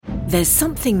There's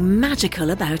something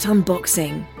magical about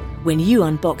unboxing. When you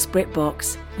unbox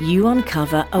BritBox, you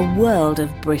uncover a world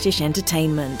of British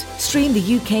entertainment. Stream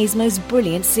the UK's most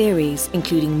brilliant series,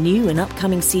 including new and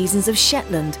upcoming seasons of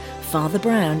Shetland, Father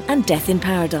Brown and Death in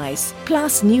Paradise.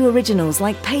 Plus new originals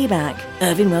like Payback,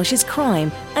 Irving Welsh's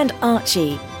Crime and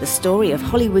Archie, the story of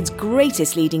Hollywood's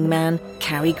greatest leading man,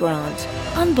 Cary Grant.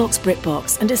 Unbox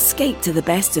BritBox and escape to the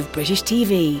best of British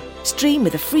TV. Stream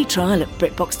with a free trial at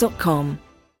BritBox.com.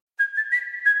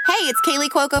 Hey, it's Kaylee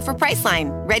Cuoco for Priceline.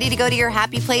 Ready to go to your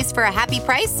happy place for a happy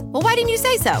price? Well, why didn't you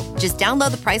say so? Just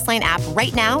download the Priceline app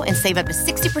right now and save up to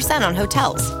 60% on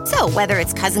hotels. So whether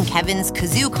it's Cousin Kevin's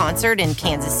Kazoo Concert in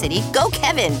Kansas City, go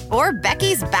Kevin, or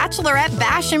Becky's Bachelorette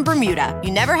Bash in Bermuda,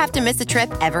 you never have to miss a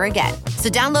trip ever again. So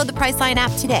download the Priceline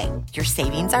app today. Your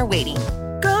savings are waiting.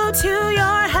 Go to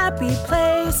your happy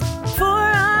place for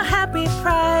a happy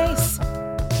price.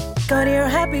 Go to your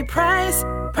happy price,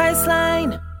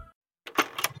 Priceline.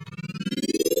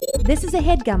 This is a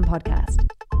HeadGum podcast.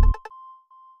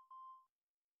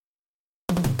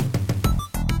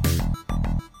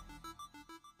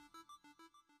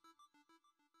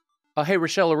 Hey,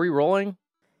 Rochelle, are we rolling?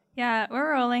 Yeah,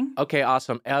 we're rolling. Okay,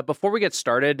 awesome. Before we get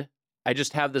started, I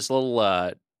just have this little,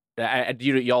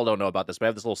 y'all don't know about this, but I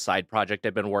have this little side project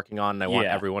I've been working on, and I want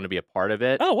everyone to be a part of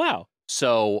it. Oh, wow.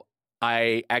 So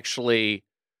I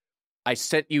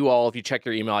sent you all, if you check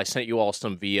your email, I sent you all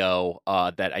some VO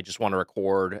that I just want to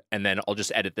record, and then I'll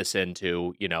just edit this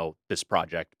into, this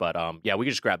project. But yeah, we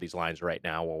can just grab these lines right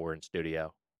now while we're in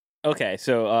studio. Okay,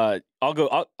 so I'll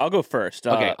go first.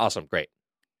 Okay, awesome, great.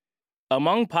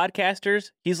 Among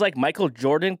podcasters, he's like Michael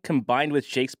Jordan combined with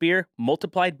Shakespeare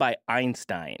multiplied by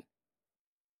Einstein.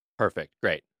 Perfect,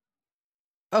 great.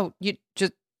 Oh,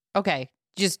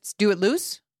 just do it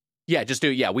loose? Yeah, just do.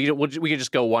 Yeah, we can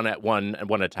just go one at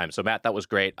a time. So Matt, that was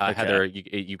great. Okay. Heather,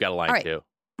 you got a line too.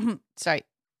 Sorry.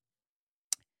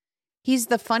 He's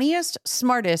the funniest,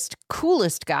 smartest,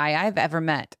 coolest guy I've ever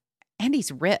met, and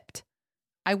he's ripped.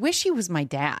 I wish he was my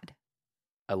dad.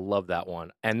 I love that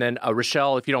one. And then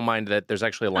Rochelle, if you don't mind, that there's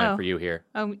actually a line for you here.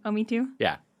 Oh, me too?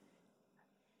 Yeah.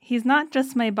 He's not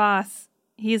just my boss.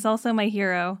 He's also my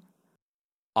hero.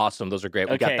 Awesome. Those are great.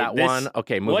 We got that one.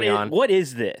 Okay, moving on. What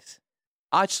is this?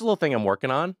 It's just a little thing I'm working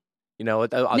on.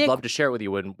 I'd love to share it with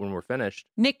you when we're finished.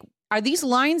 Nick, are these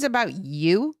lines about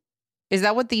you? Is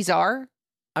that what these are?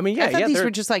 I mean, yeah. I thought these were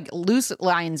just like loose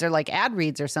lines or like ad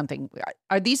reads or something.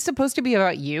 Are these supposed to be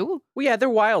about you? Well, yeah, they're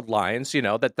wild lines.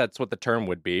 That's what the term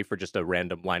would be for just a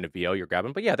random line of VO you're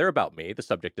grabbing. But yeah, they're about me. The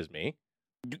subject is me.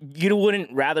 You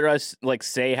wouldn't rather us like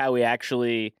say how we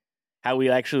actually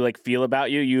like feel about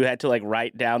you? You had to like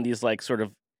write down these like sort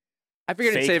of. I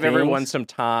figured it'd save everyone some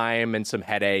time and some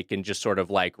headache and just sort of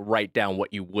like write down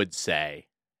what you would say.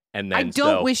 And then I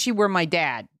don't wish you were my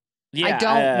dad. Yeah,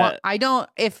 I don't, Rochelle,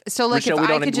 if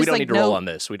I could just we don't like need to roll on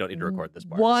this. We don't need to record this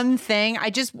part. One thing, I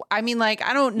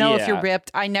don't know if you're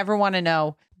ripped. I never want to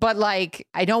know. But like,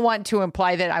 I don't want to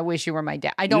imply that I wish you were my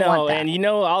dad. I don't want that. And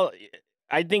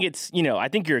I think I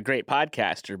think you're a great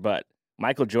podcaster, but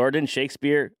Michael Jordan,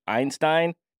 Shakespeare,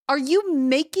 Einstein. Are you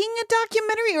making a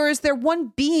documentary or is there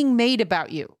one being made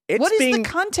about you? What is the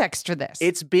context for this?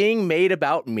 It's being made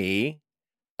about me.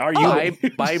 Are you?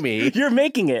 By me. You're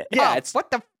making it. Yeah, it's what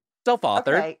the self-authored.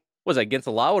 Okay. Was it against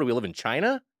the law? What, do we live in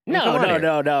China?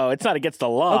 No. It's not against the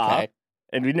law. Okay.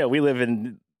 And we live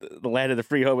in the land of the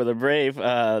free, home of the brave,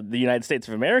 the United States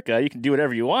of America. You can do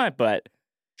whatever you want, but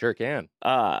sure can.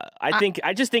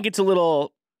 I just think it's a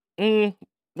little.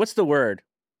 What's the word?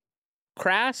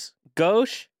 Crass?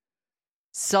 Gauche?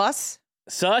 Sus?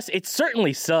 It's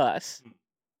certainly sus.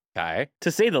 Okay.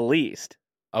 To say the least.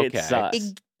 Okay. It's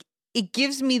sus. It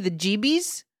gives me the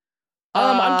jeebies.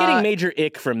 I'm getting major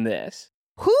ick from this.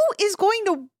 Who is going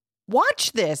to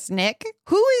watch this, Nick?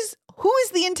 Who is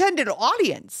the intended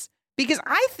audience? Because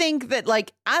I think that,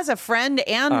 like, as a friend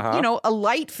and, a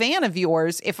light fan of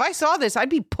yours, if I saw this, I'd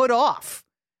be put off.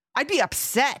 I'd be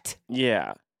upset.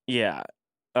 Yeah.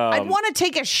 I'd want to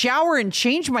take a shower and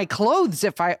change my clothes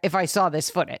if I saw this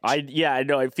footage. I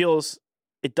know.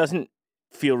 It doesn't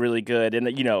feel really good. And,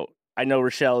 I know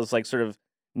Rochelle is, like, sort of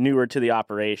newer to the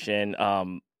operation.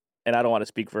 And I don't want to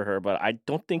speak for her, but I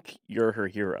don't think you're her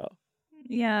hero.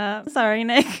 Yeah. Sorry,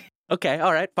 Nick. Okay.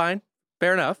 All right. Fine.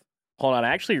 Fair enough. Hold on. I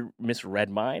actually misread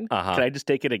mine. Can I just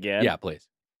take it again? Yeah, please.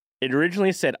 It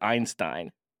originally said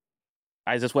Einstein.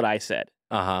 That's what I said.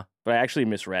 But I actually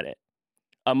misread it.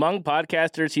 Among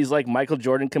podcasters, he's like Michael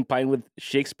Jordan combined with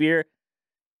Shakespeare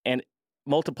and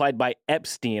multiplied by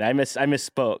Epstein. I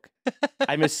misspoke.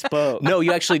 No,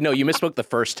 you misspoke the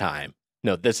first time.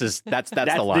 No, that's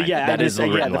the line. That is the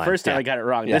written the line. first time I got it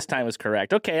wrong. Yeah. This time was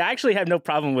correct. Okay, I actually have no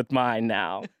problem with mine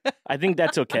now. I think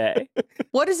that's okay.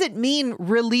 What does it mean,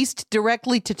 released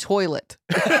directly to toilet?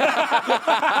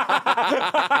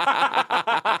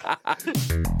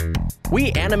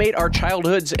 We animate our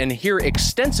childhoods and hear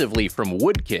extensively from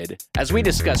Woodkid as we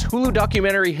discuss Hulu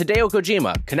documentary Hideo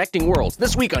Kojima, Connecting Worlds,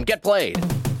 this week on Get Played.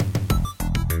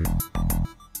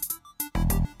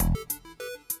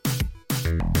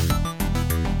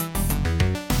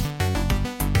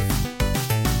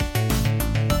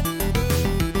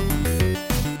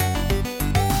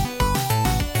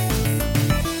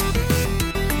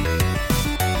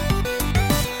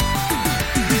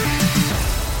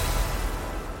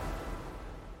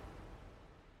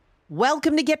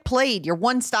 Welcome to Get Played, your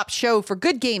one-stop show for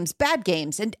good games, bad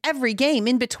games, and every game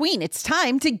in between. It's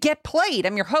time to Get Played.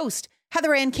 I'm your host,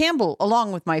 Heather Ann Campbell,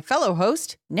 along with my fellow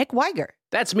host, Nick Weiger.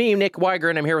 That's me, Nick Weiger,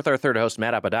 and I'm here with our third host,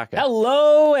 Matt Apodaca.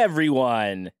 Hello,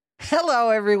 everyone. Hello,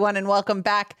 everyone, and welcome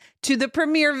back to the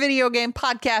premier video game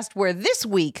podcast, where this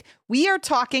week we are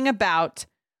talking about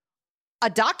a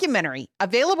documentary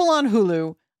available on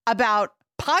Hulu about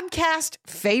podcast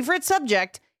favorite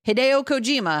subject, Hideo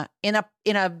Kojima, in a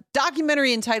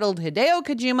documentary entitled Hideo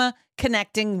Kojima,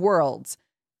 Connecting Worlds.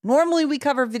 Normally we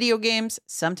cover video games.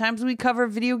 Sometimes we cover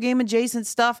video game adjacent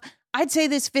stuff. I'd say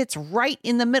this fits right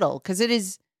in the middle because it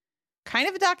is kind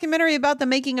of a documentary about the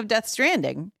making of Death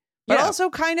Stranding, but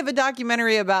also kind of a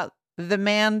documentary about the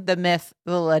man, the myth,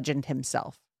 the legend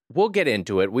himself. We'll get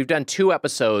into it. We've done 2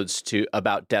 episodes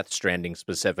about Death Stranding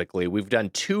specifically. We've done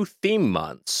 2 theme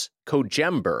months,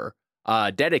 Kojember,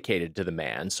 dedicated to the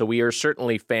man. So we are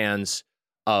certainly fans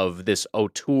of this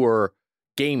auteur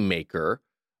game maker.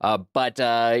 But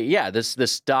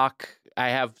this doc, I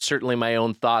have certainly my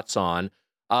own thoughts on.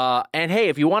 And hey,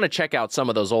 if you want to check out some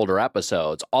of those older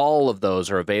episodes, all of those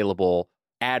are available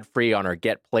ad-free on our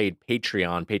Get Played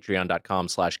Patreon,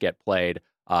 patreon.com/getplayed.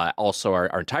 Also,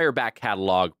 our entire back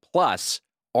catalog, plus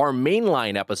our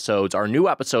mainline episodes, our new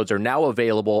episodes are now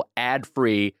available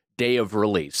ad-free day of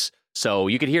release. So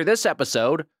you can hear this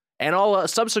episode and all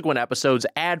subsequent episodes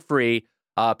ad-free,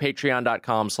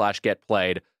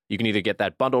 patreon.com/getplayed. You can either get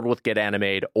that bundled with Get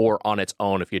Animated or on its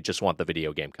own if you just want the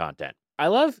video game content.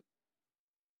 Can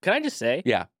I just say?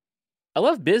 Yeah. I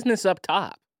love business up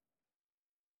top.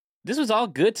 This was all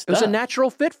good stuff. It was a natural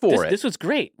fit for it. This was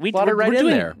great. We're doing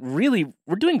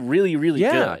really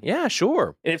good. Yeah,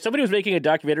 sure. And if somebody was making a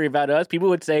documentary about us, people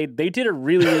would say they did a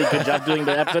really, really good job doing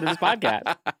the episode of this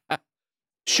podcast.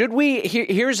 Should we?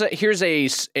 Here's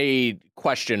a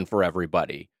question for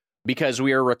everybody, because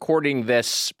we are recording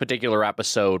this particular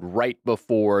episode right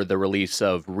before the release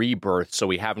of Rebirth, so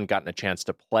we haven't gotten a chance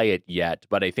to play it yet.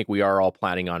 But I think we are all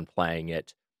planning on playing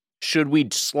it. Should we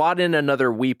slot in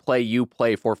another We Play, You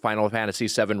Play for Final Fantasy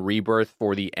VII Rebirth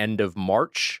for the end of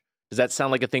March? Does that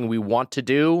sound like a thing we want to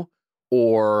do,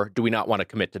 or do we not want to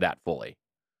commit to that fully?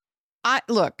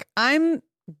 I'm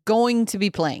going to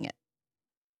be playing it.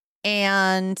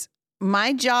 And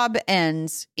my job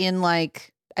ends in I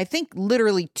think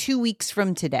literally 2 weeks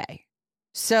from today.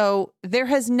 So there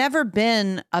has never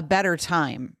been a better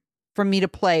time for me to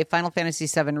play Final Fantasy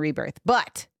VII Rebirth.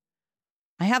 But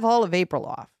I have all of April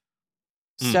off.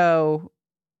 So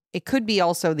it could be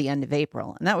also the end of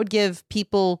April. And that would give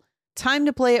people time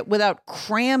to play it without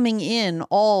cramming in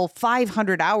all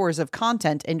 500 hours of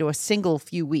content into a single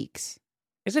few weeks.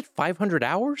 Is it 500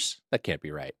 hours? That can't be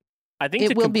right. I think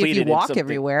it will be if you walk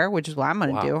everywhere, which is what I'm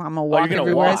going to do. I'm going to walk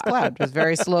everywhere as Cloud, just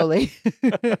very slowly.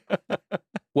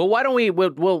 Well, why don't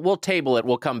we'll table it.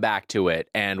 We'll come back to it,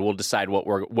 and we'll decide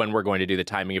when we're going to do the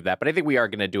timing of that. But I think we are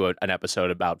going to do an episode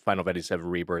about Final Fantasy VII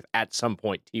Rebirth at some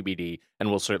point, TBD,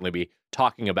 and we'll certainly be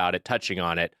talking about it, touching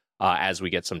on it as we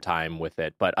get some time with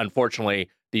it. But unfortunately,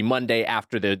 the Monday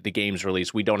after the game's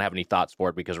release, we don't have any thoughts for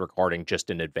it because we're recording just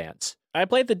in advance. I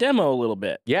played the demo a little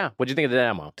bit. Yeah, what'd you think of the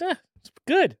demo? It's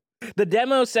good. The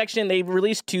demo section, they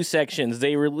released 2 sections.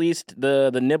 They released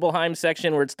the Nibelheim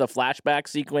section, where it's the flashback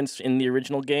sequence in the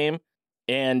original game.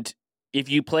 And if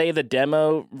you play the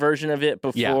demo version of it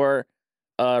before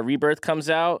Rebirth comes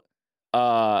out,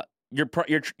 your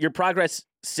progress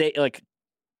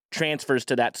transfers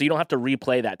to that, so you don't have to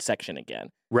replay that section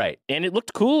again. Right. And it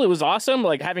looked cool. It was awesome,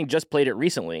 having just played it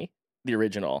recently, the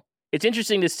original. It's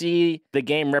interesting to see the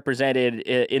game represented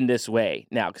in this way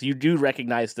now, because you do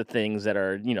recognize the things that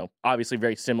are, obviously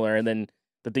very similar, and then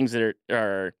the things that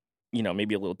are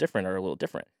maybe a little different are a little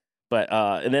different. But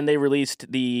and then they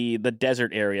released the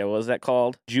desert area. What was that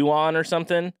called? Juon or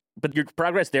something? But your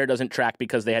progress there doesn't track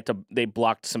because they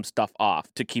blocked some stuff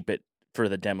off to keep it for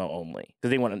the demo only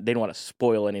because they don't want to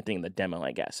spoil anything in the demo,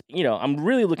 I guess. I'm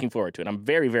really looking forward to it. I'm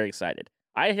very, very excited.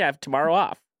 I have tomorrow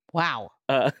off. Wow.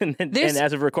 And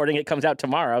as of recording, it comes out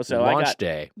tomorrow. So launch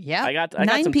day. Yeah. I got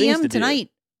 9 some p.m. things to tonight,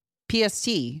 PST,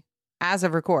 as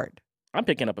of record. I'm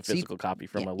picking up a physical copy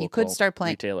from a local you could start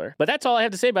playing. retailer. But that's all I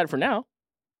have to say about it for now.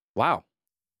 Wow.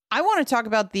 I want to talk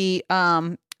about the,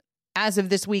 as of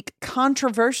this week,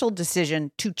 controversial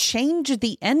decision to change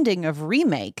the ending of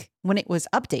Remake when it was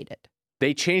updated.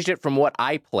 They changed it from what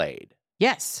I played.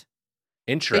 Yes.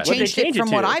 Interesting. They changed it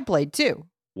from what I played, too.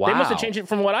 Wow. They must have changed it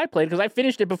from what I played because I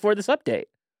finished it before this update.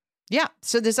 Yeah.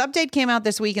 So this update came out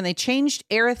this week, and they changed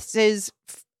Aerith's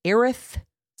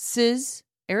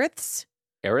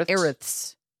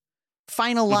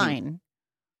final line,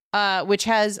 which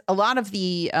has a lot of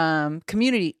the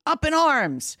community up in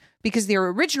arms because their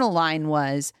original line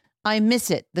was, "I miss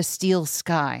it, the steel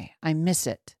sky. I miss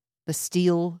it, the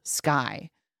steel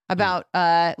sky." About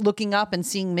looking up and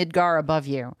seeing Midgar above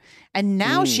you. And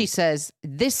now she says,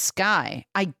 "This sky,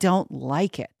 I don't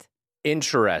like it."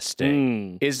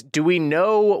 Interesting. Do we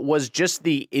know, was just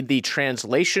the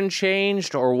translation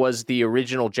changed, or was the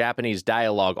original Japanese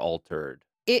dialogue altered?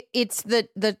 It's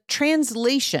the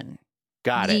translation.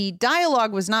 Got it. The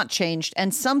dialogue was not changed,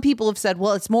 and some people have said,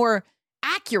 well, it's more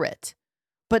accurate.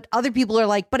 But other people are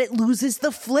like, but it loses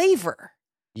the flavor.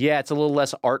 Yeah, it's a little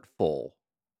less artful.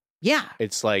 Yeah.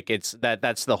 It's like,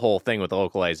 that's the whole thing with the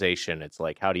localization. It's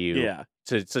like, how do you... Yeah.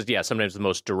 So sometimes the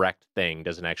most direct thing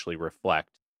doesn't actually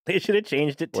reflect They should have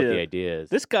changed it to what the idea is.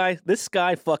 This guy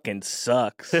fucking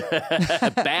sucks.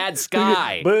 Bad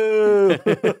sky. Boo.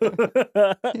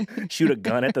 Shoot a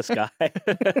gun at the sky.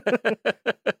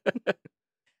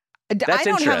 I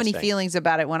don't have any feelings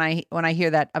about it when I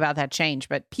hear that about that change,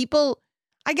 but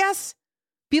I guess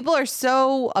people are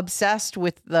so obsessed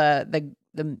with the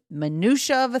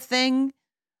minutia of a thing.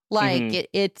 Like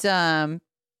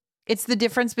it's the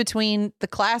difference between the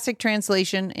classic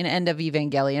translation in End of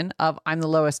Evangelion of "I'm the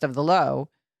lowest of the low"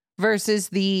 versus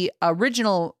the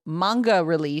original manga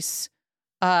release,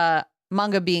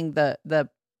 manga being the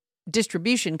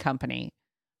distribution company,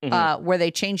 where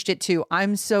they changed it to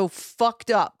 "I'm so fucked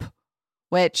up,"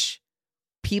 which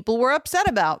people were upset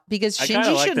about because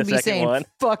Shinji shouldn't be saying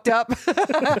 "fucked up."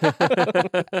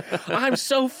 I'm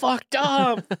so fucked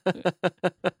up.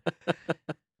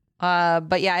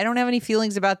 But yeah, I don't have any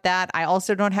feelings about that. I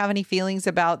also don't have any feelings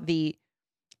about the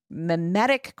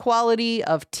mimetic quality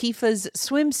of Tifa's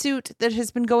swimsuit that has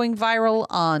been going viral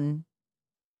on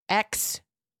X.com.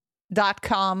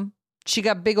 She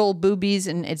got big old boobies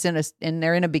and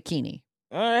they're in a bikini.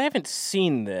 I haven't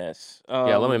seen this.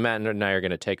 Yeah, Matt and I are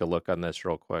going to take a look on this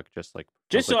real quick, just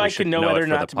so I can know whether or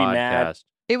not to be mad.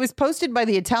 It was posted by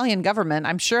the Italian government.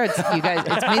 I'm sure it's you guys.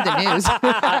 It's made the news.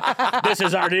 This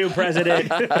is our new president.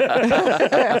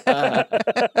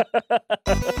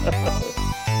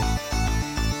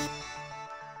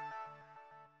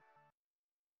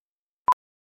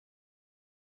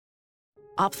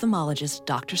 Ophthalmologist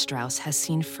Dr. Strauss has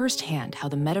seen firsthand how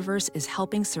the metaverse is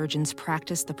helping surgeons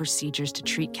practice the procedures to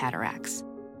treat cataracts.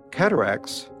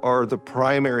 Cataracts are the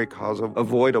primary cause of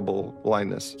avoidable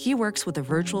blindness. He works with a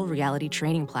virtual reality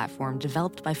training platform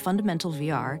developed by Fundamental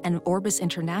VR and Orbis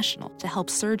International to help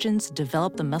surgeons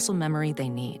develop the muscle memory they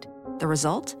need. The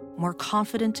result? More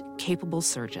confident, capable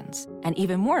surgeons. And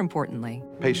even more importantly,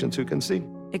 patients who can see.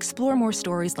 Explore more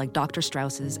stories like Dr.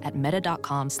 Strauss's at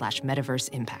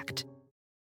meta.com/metaverseimpact.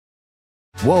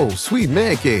 Whoa, sweet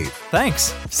man cave.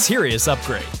 Thanks. Serious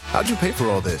upgrade. How'd you pay for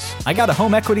all this? I got a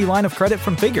home equity line of credit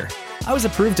from Figure. I was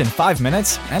approved in 5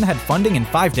 minutes and had funding in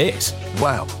 5 days.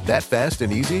 Wow, that fast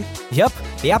and easy? Yep.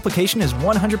 The application is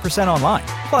 100% online.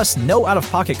 Plus, no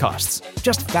out-of-pocket costs.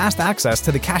 Just fast access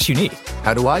to the cash you need.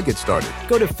 How do I get started?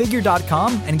 Go to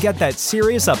Figure.com and get that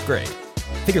serious upgrade.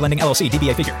 Figure Lending LLC,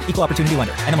 DBA Figure, Equal Opportunity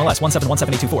Lender, NMLS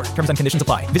 1717824. Terms and conditions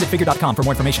apply. Visit Figure.com for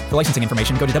more information. For licensing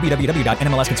information, go to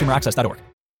www.nmlsconsumeraccess.org.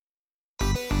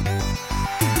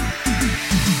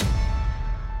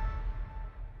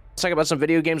 Let's talk about some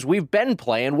video games we've been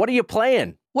playing. What are you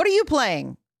playing? What are you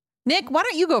playing? Nick, why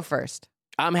don't you go first?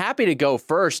 I'm happy to go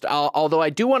first, although I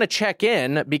do want to check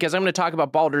in because I'm going to talk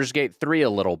about Baldur's Gate 3 a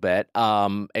little bit,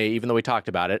 even though we talked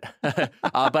about it. But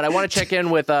I want to check in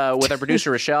with our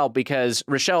producer, Rochelle, because,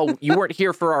 Rochelle, you weren't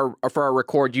here for our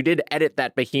record. You did edit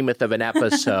that behemoth of an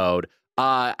episode.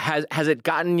 Has it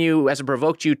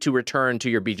provoked you to return to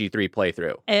your BG3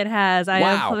 playthrough? It has. I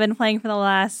have been playing for the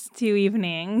last 2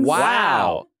 evenings.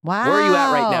 Wow. Where are you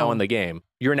at right now in the game?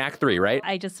 You're in Act 3, right?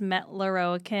 I just met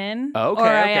Leroikin. Okay,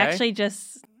 I actually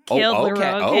just killed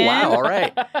Leroikin. Oh, wow, all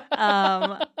right.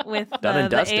 with Done and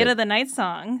the dusted. Eight of the Night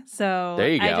song. So There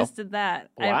you go. I just did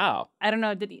that. Wow. I don't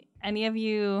know. Did any of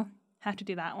you have to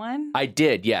do that one? I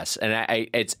did, yes, and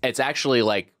it's actually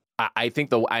like I think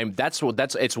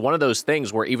it's one of those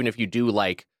things where even if you do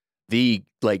like the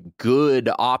like good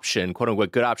option, quote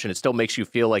unquote good option, it still makes you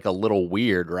feel like a little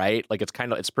weird, right? Like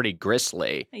it's pretty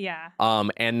grisly. Yeah.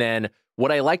 And then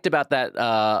what I liked about that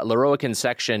Leroican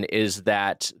section is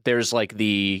that there's like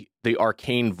the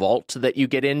arcane vault that you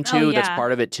get into that's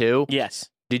part of it too. Yes.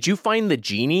 Did you find the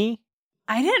genie?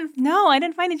 I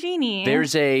didn't find a genie.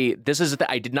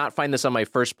 I did not find this on my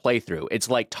first playthrough. It's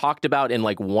like talked about in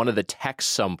like one of the texts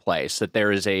someplace that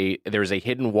there's a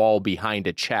hidden wall behind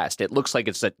a chest. It looks like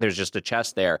there's just a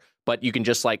chest there, but you can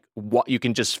just you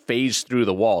can just phase through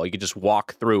the wall. You can just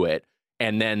walk through it,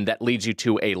 and then that leads you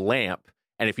to a lamp.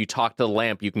 And if you talk to the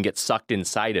lamp, you can get sucked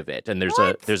inside of it. And there's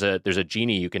a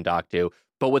genie you can talk to.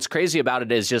 But what's crazy about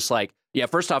it is just like, yeah,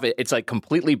 first off, it's like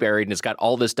completely buried and it's got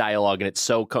all this dialogue and it's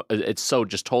so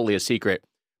just totally a secret.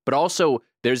 But also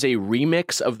there's a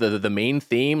remix of the main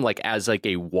theme like as like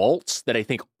a waltz that I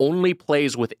think only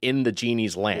plays within the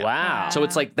genie's lamp. Wow. So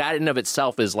it's like that in of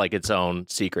itself is like its own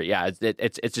secret. Yeah,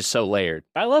 it's just so layered.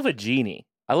 I love a genie.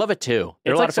 I love it too.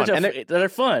 They're It's a lot like of fun. such they're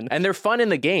fun. And they're fun in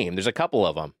the game. There's a couple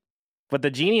of them. But the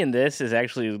genie in this is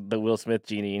actually the Will Smith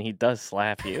genie, and he does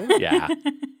slap you. Yeah.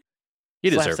 You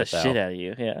deserve Slaps it, the though. shit out of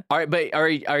you, yeah. All right, but are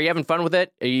you having fun with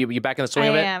it? Are you back in the swing I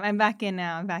of it? am. I'm back in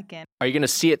now. I'm back in. Are you going to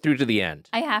see it through to the end?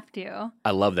 I have to.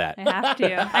 I love that. I have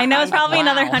to. I know it's probably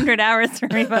another 100 hours for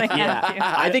me, but I have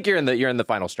to. I think you're in the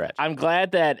final stretch. I'm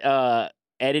glad that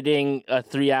editing a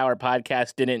 3-hour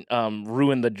podcast didn't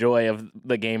ruin the joy of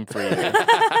the game for you.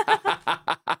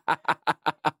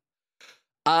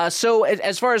 So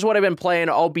as far as what I've been playing,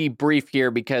 I'll be brief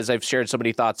here because I've shared so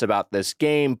many thoughts about this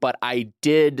game, but I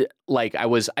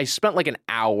spent like an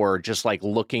hour just like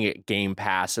looking at Game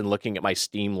Pass and looking at my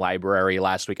Steam library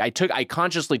last week. I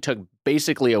consciously took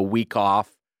basically a week off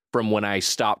from when I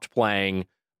stopped playing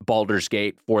Baldur's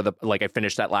Gate I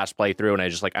finished that last playthrough and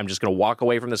I'm just going to walk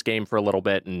away from this game for a little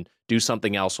bit and do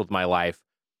something else with my life.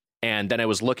 And then I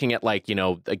was looking at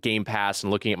the Game Pass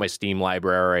and looking at my Steam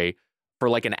library for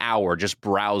like an hour, just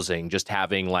browsing, just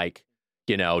having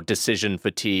decision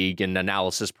fatigue and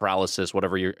analysis paralysis,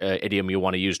 whatever your idiom you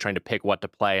want to use, trying to pick what to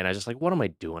play. And I was just like, what am I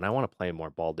doing? I want to play more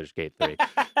Baldur's Gate 3.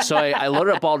 So I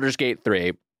loaded up Baldur's Gate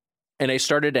 3 and I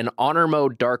started an Honor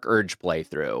Mode Dark Urge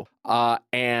playthrough.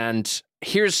 And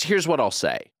here's what I'll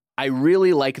say. I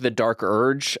really like the Dark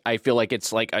Urge. I feel like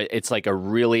it's like a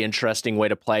really interesting way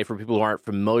to play for people who aren't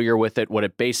familiar with it. What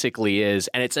it basically is,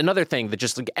 and it's another thing that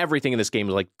just like everything in this game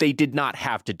is like they did not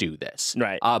have to do this,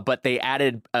 right? But they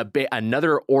added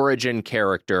another origin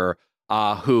character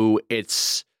who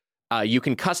you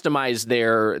can customize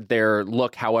their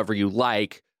look however you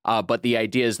like. But the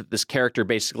idea is that this character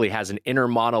basically has an inner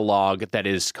monologue that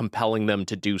is compelling them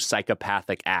to do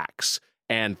psychopathic acts.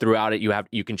 And throughout it,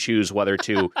 you can choose whether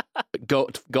to go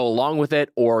along with it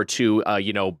or to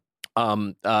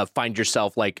find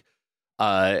yourself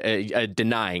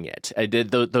denying it.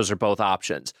 Those are both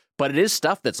options. But it is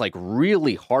stuff that's like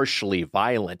really harshly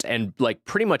violent and like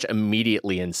pretty much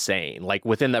immediately insane. Like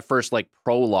within the first like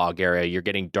prologue area, you're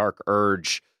getting Dark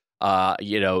Urge,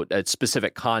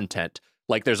 specific content.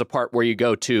 Like there's a part where you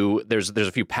go to there's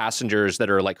a few passengers that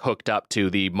are like hooked up to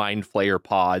the Mind Flayer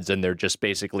pods and they're just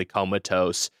basically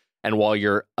comatose. And while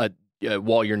you're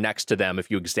next to them,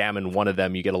 if you examine one of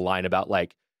them, you get a line about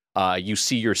like you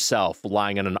see yourself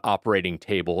lying on an operating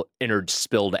table, innards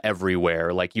spilled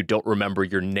everywhere. Like you don't remember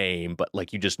your name, but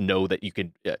like you just know that you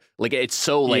can. It's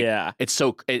so like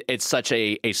it's such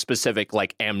a specific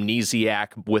like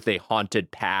amnesiac with a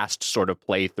haunted past sort of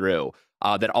playthrough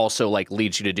that also like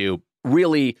leads you to do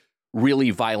really, really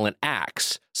violent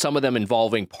acts, some of them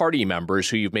involving party members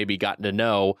who you've maybe gotten to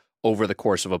know over the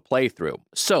course of a playthrough.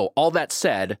 So, all that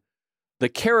said, the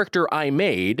character I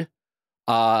made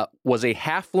was a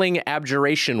halfling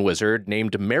abjuration wizard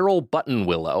named Meryl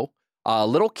Buttonwillow, a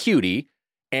little cutie,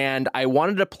 and I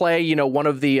wanted to play, one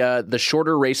of the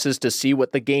shorter races to see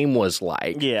what the game was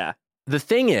like. Yeah. The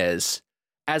thing is,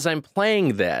 as I'm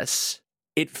playing this,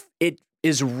 it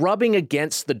is rubbing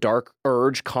against the Dark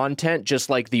Urge content, just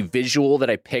like the visual that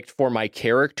I picked for my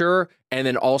character, and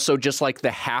then also just like the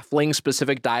halfling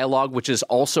specific dialogue, which is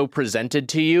also presented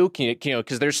to you,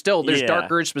 because there's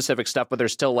Dark Urge specific stuff, but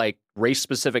there's still like race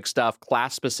specific stuff,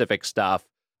 class specific stuff.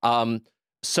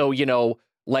 So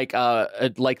like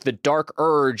the Dark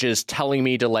Urge is telling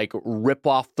me to like rip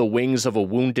off the wings of a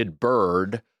wounded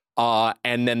bird,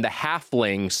 and then the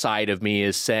halfling side of me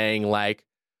is saying like,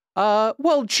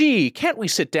 well, gee, can't we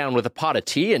sit down with a pot of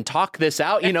tea and talk this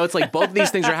out? You know, it's like both of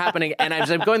these things are happening. And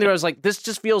as I'm going through, I was like, this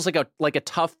just feels like a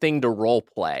tough thing to role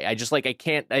play. I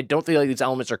don't feel like these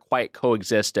elements are quite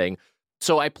coexisting.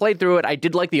 So I played through it. I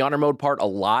did like the honor mode part a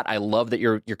lot. I love that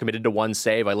you're committed to one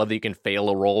save. I love that you can fail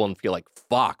a roll and feel like,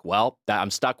 fuck, well,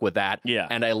 I'm stuck with that. Yeah.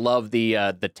 And I love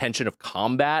the tension of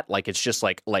combat. Like, it's just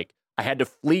like I had to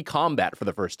flee combat for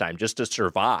the first time just to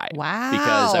survive. Wow.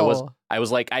 Because I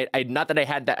was like, I not that I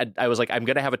had that. I was like, I'm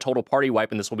going to have a total party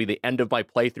wipe and this will be the end of my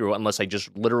playthrough unless I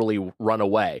just literally run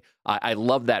away. I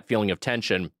love that feeling of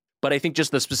tension. But I think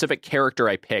just the specific character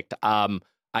I picked,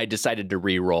 I decided to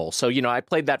re-roll. So, I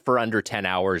played that for under 10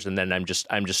 hours and then I'm just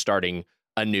starting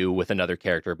anew with another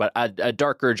character. But a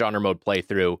Dark Urge honor mode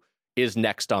playthrough is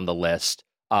next on the list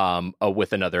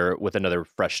with another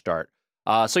fresh start.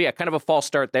 So yeah, kind of a false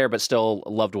start there, but still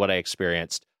loved what I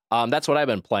experienced. That's what I've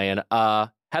been playing.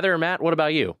 Heather or Matt, what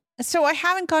about you? So I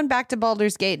haven't gone back to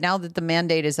Baldur's Gate now that the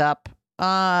mandate is up.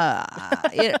 What?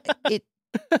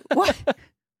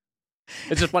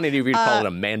 It's just funny that you call it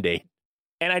a mandate.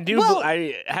 And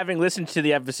having listened to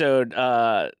the episode,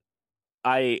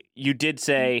 you did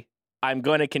say, I'm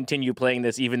going to continue playing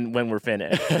this even when we're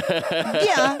finished.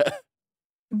 Yeah.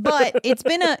 But it's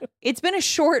been a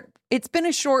short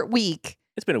week.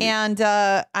 It's been a week.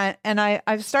 And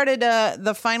I've started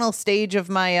the final stage of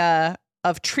my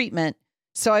of treatment.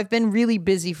 So I've been really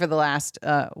busy for the last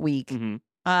week. Mm-hmm.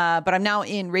 But I'm now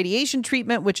in radiation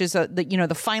treatment, which is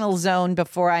the final zone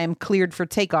before I am cleared for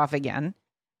takeoff again.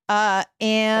 So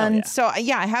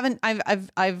I haven't.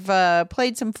 I've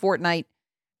played some Fortnite.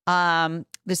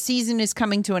 The season is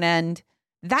coming to an end.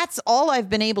 That's all I've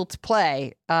been able to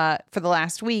play for the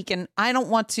last week, and I don't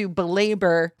want to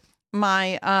belabor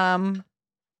my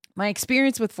my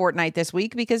experience with Fortnite this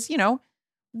week because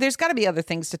there's got to be other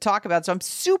things to talk about. So I'm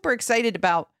super excited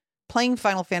about playing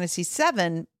Final Fantasy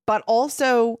VII, but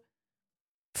also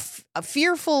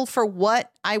fearful for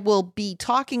what I will be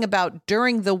talking about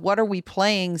during the What Are We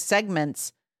Playing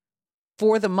segments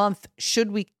for the month,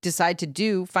 should we decide to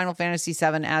do Final Fantasy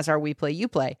VII as our We Play, You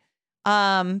Play.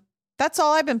 That's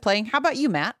all I've been playing. How about you,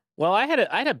 Matt? Well, I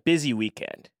had a busy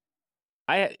weekend.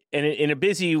 In a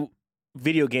busy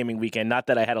video gaming weekend, not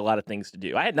that I had a lot of things to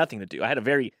do. I had nothing to do. I had a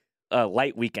very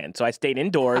light weekend. So I stayed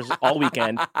indoors all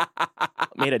weekend,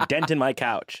 made a dent in my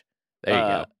couch. There you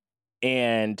go.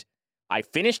 And I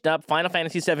finished up Final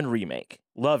Fantasy VII Remake.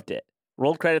 Loved it.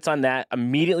 Rolled credits on that.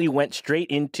 Immediately went straight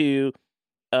into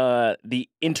the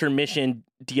intermission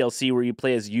DLC where you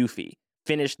play as Yuffie.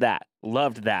 Finished that.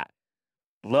 Loved that.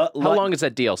 How long is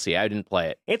that DLC? I didn't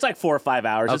play it. It's like 4 or 5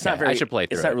 hours. Okay, it's not very. I should play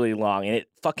through It's not really long, and it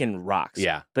fucking rocks.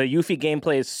 Yeah. The Yuffie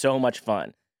gameplay is so much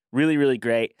fun. Really, really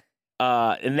great.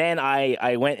 And then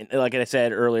I went, like I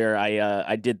said earlier,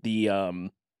 I did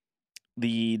the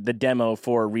demo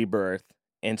for Rebirth,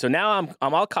 and so now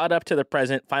I'm all caught up to the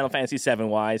present Final Fantasy VII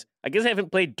wise. I guess I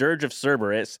haven't played Dirge of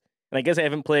Cerberus, and I guess I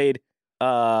haven't played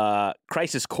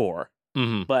Crisis Core.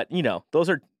 Mm-hmm. But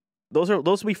those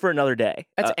will be for another day.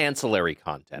 That's ancillary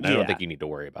content. I don't think you need to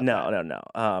worry about that.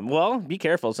 No. Well, be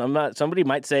careful. Somebody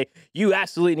might say you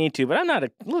absolutely need to, but I'm not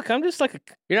I'm just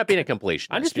like you're not being a completionist.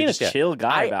 I'm just being a chill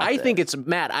guy. I think it's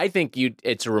Matt. I think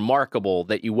it's remarkable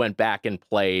that you went back and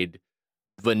played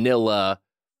vanilla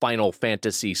Final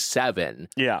Fantasy VII.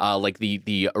 Yeah. Like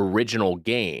the original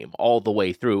game all the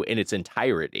way through in its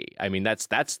entirety. I mean, that's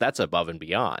above and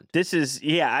beyond. This is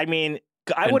I mean,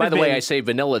 by the way, I say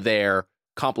vanilla there.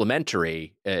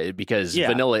 Complimentary because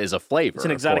vanilla is a flavor. It's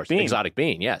an exotic bean. Exotic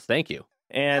bean, yes. Thank you.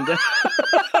 And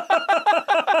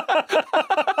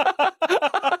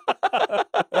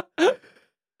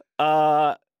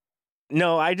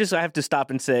no, I have to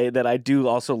stop and say that I do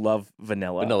also love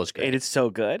vanilla. Vanilla's great. It is so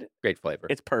good. Great flavor.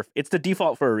 It's perfect. It's the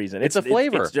default for a reason. It's a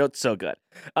flavor. It's so good.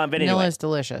 But vanilla anyway, is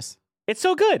delicious. It's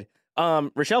so good.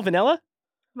 Rochelle, vanilla?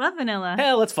 Love vanilla.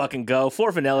 Hell, let's fucking go.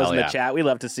 4 vanillas in the chat. We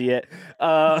love to see it.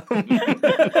 But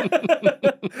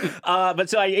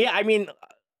so I mean,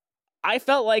 I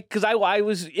felt like because I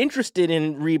was interested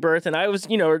in Rebirth and I was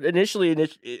initially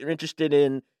interested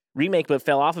in Remake, but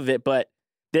fell off of it. But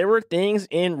there were things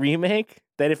in Remake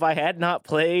that if I had not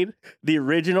played the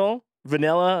original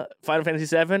vanilla Final Fantasy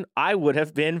VII, I would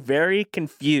have been very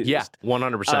confused. Yeah,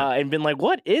 100%. And been like,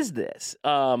 what is this?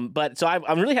 But so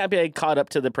I'm really happy I caught up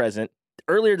to the present.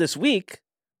 Earlier this week,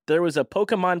 there was a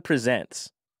Pokemon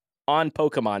Presents on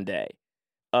Pokemon Day.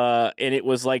 And it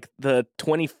was like the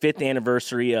 25th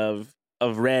anniversary of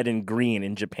Red and Green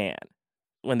in Japan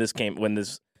when this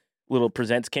little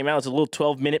Presents came out. It was a little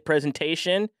 12-minute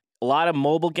presentation. A lot of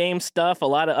mobile game stuff, a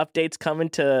lot of updates coming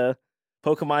to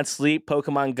Pokemon Sleep,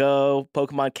 Pokemon Go,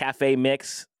 Pokemon Cafe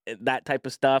Mix. that type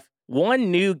of stuff.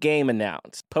 One new game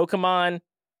announced, Pokemon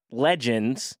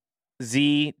Legends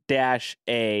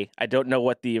Z-A. I don't know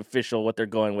what they're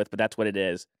going with, but that's what it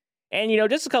is. And,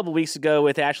 just a couple weeks ago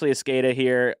with Ashley Escada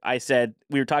here, I said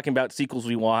we were talking about sequels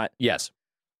we want. Yes.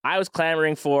 I was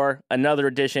clamoring for another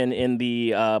edition in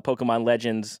the Pokemon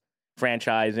Legends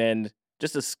franchise, and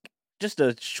just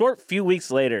a short few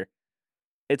weeks later,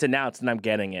 it's announced, and I'm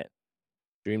getting it.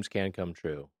 Dreams can come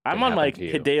true. I'm on like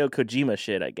Hideo Kojima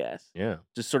shit, I guess. Yeah.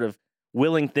 Just sort of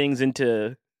willing things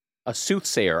into a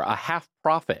soothsayer, a half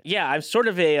prophet. Yeah, I'm sort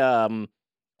of I'm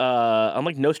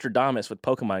like Nostradamus with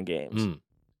Pokemon games.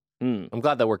 I'm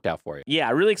glad that worked out for you. Yeah,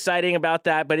 really exciting about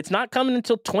that, but it's not coming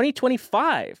until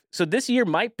 2025. So this year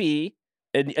might be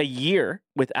a year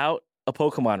without a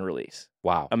Pokemon release.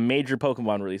 Wow. A major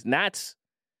Pokemon release. And that's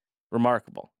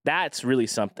remarkable. That's really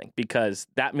something, because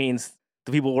that means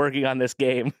the people working on this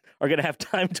game are going to have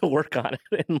time to work on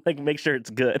it and like make sure it's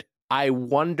good. I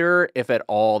wonder if at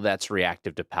all that's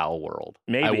reactive to Pal World.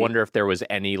 Maybe. I wonder if there was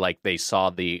any, like, they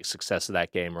saw the success of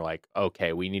that game, or like,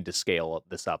 okay, we need to scale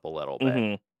this up a little bit.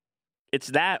 Mm-hmm. It's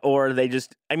that, or they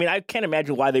just, I can't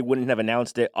imagine why they wouldn't have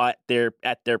announced it at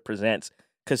their presents.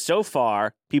 Because so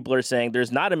far, people are saying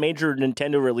there's not a major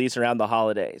Nintendo release around the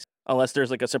holidays, unless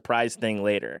there's like a surprise thing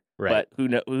later. Right. But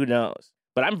who knows?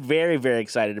 But I'm very, very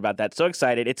excited about that. So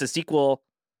excited. It's a sequel,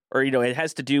 or, it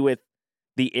has to do with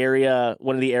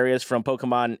one of the areas from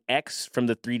Pokemon X from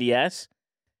the 3DS.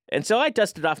 And so I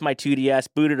dusted off my 2DS,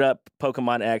 booted up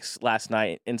Pokemon X last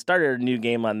night, and started a new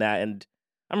game on that. And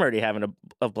I'm already having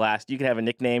a blast. You can have a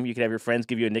nickname. You can have your friends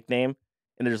give you a nickname.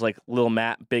 And there's like Lil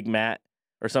Matt, Big Matt,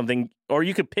 or something. Or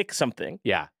you could pick something.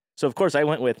 Yeah. So, of course, I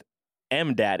went with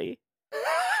M Daddy.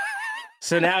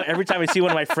 So now every time I see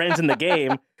one of my friends in the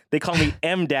game, they call me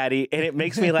M Daddy, and it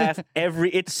makes me laugh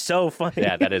it's so funny.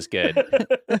 Yeah, that is good.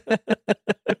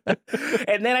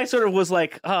 And then I sort of was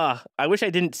like, I wish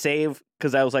I didn't save,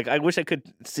 because I was like, I wish I could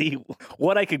see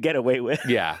what I could get away with.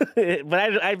 Yeah.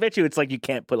 But I bet you it's like you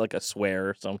can't put like a swear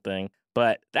or something.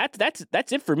 But that's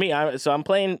it for me. So I'm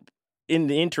playing in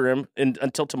the interim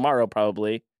until tomorrow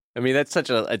probably. That's such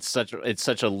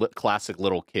a classic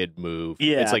little kid move.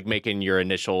 Yeah. It's like making your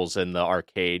initials in the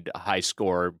arcade high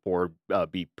score board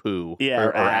be poo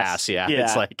or ass. Yeah.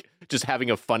 It's like just having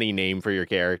a funny name for your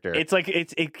character. It's like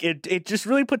it just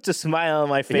really puts a smile on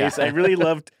my face. Yeah. I really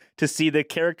loved to see the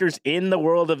characters in the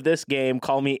world of this game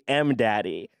call me M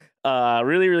Daddy.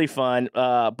 Really, really fun.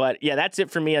 But yeah, that's it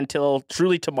for me until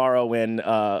truly tomorrow when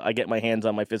I get my hands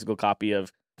on my physical copy of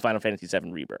Final Fantasy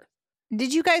VII Rebirth.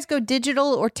 Did you guys go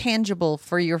digital or tangible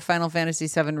for your Final Fantasy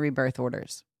VII Rebirth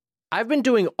orders? I've been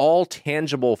doing all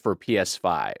tangible for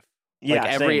PS5. Yeah,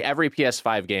 like every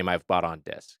PS5 game I've bought on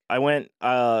disc. I went,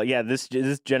 this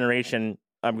generation,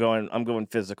 I'm going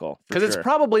physical because it's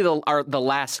probably the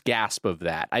last gasp of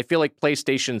that. I feel like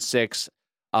PlayStation 6,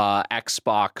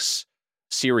 Xbox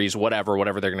Series, whatever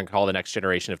they're going to call the next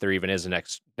generation, if there even is a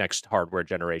next hardware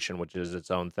generation, which is its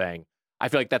own thing. I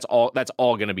feel like that's all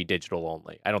going to be digital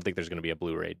only. I don't think there's going to be a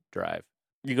Blu-ray drive.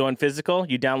 You going physical?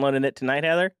 You downloading it tonight,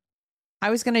 Heather?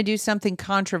 I was going to do something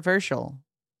controversial,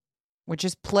 which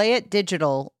is play it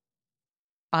digital,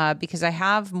 because I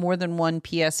have more than one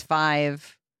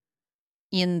PS5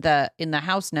 in the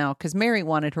house now, because Mary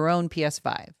wanted her own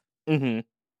PS5.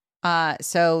 Mm-hmm.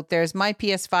 So there's my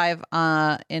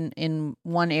PS5 in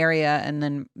one area, and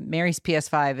then Mary's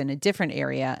PS5 in a different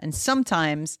area. And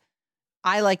sometimes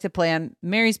I like to play on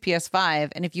Mary's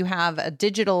PS5, and if you have a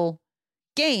digital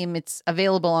game, it's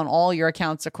available on all your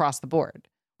accounts across the board.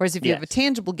 Whereas if you have a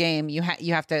tangible game, you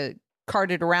have to cart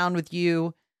it around with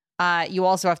you. You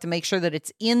also have to make sure that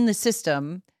it's in the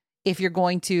system if you're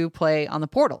going to play on the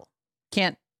portal.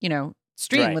 Can't,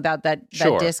 stream without that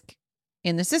disc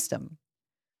in the system.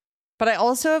 But I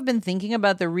also have been thinking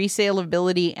about the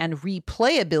resaleability and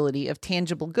replayability of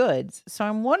tangible goods. So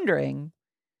I'm wondering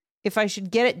if I should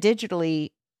get it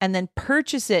digitally and then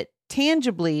purchase it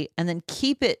tangibly and then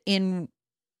keep it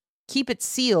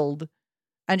sealed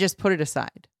and just put it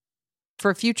aside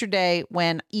for a future day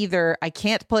when either I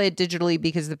can't play it digitally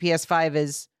because the PS5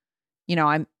 is,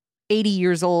 I'm 80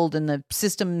 years old and the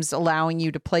systems allowing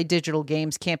you to play digital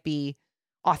games can't be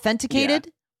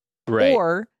authenticated. Yeah. Right.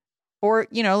 Or,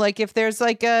 like if there's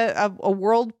like a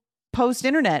world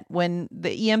post-internet when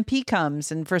the EMP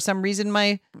comes and for some reason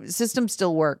my system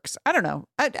still works. I don't know.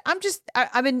 I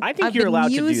think you're allowed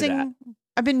to do that.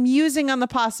 I've been musing on the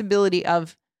possibility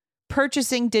of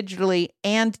purchasing digitally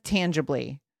and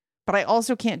tangibly, but I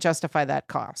also can't justify that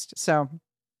cost. So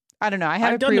I don't know. I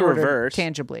haven't pre-ordered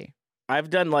tangibly. I've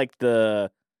done like bought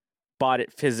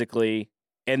it physically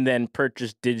and then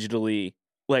purchased digitally,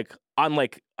 like on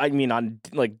like I mean, on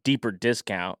like deeper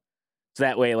discount. So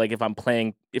that way, like if I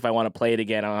want to play it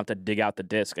again, I don't have to dig out the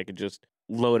disc. I could just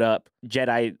load up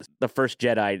the first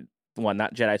Jedi one,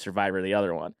 not Jedi Survivor, the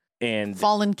other one, and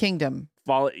Fallen Kingdom.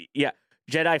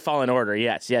 Jedi Fallen Order.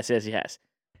 Yes.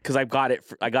 Because I got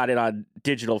it on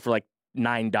digital for like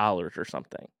 $9 or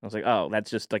something. I was like, oh, that's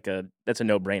just that's a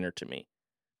no-brainer to me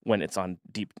when it's on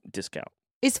deep discount.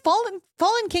 Is Fallen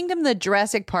Kingdom the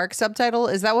Jurassic Park subtitle?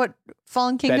 Is that what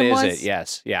Fallen Kingdom was? That is it.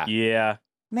 Yes. Yeah. Yeah.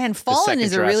 Man, Fallen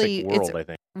is a really world, I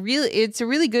think. It's a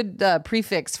really good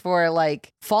prefix for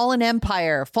like Fallen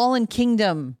Empire, Fallen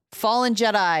Kingdom, Fallen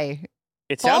Jedi.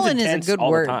 It sounds Fallen intense is a good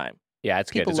all word. the time. Yeah,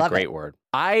 it's People good. It's a love great it. word.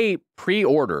 I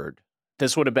pre-ordered.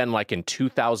 This would have been like in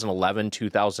 2011,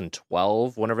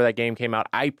 2012, whenever that game came out.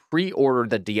 I pre-ordered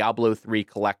the Diablo 3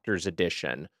 Collector's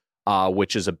Edition,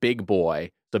 which is a big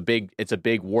boy. It's a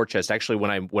big war chest. Actually,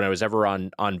 when I was ever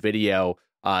on video,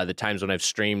 the times when I've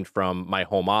streamed from my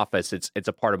home office, it's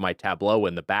a part of my tableau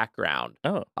in the background.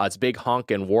 Oh, it's a big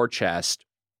honkin' war chest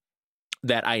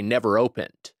that I never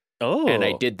opened. Oh, and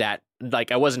I did that.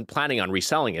 Like I wasn't planning on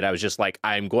reselling it. I was just like,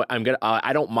 I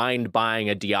don't mind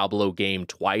buying a Diablo game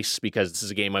twice because this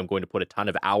is a game I'm going to put a ton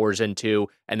of hours into,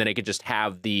 and then I could just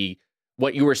have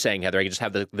what you were saying, Heather. I could just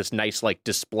have this nice like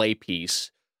display piece.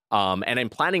 And I'm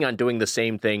planning on doing the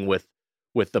same thing with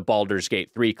the Baldur's Gate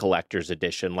 3 Collector's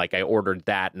Edition. Like I ordered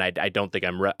that, and I don't think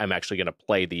I'm actually going to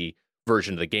play the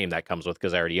version of the game that comes with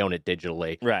because I already own it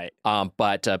digitally. Right.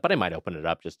 But I might open it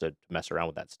up just to mess around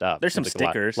with that stuff. There's some like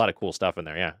stickers. A lot of cool stuff in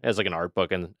there. Yeah, it has like an art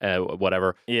book and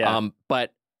whatever. Yeah.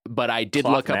 But I did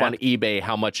Cloth look up map. on eBay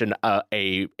how much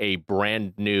a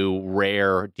brand new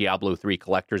rare Diablo 3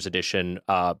 Collector's Edition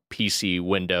PC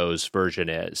Windows version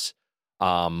is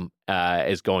going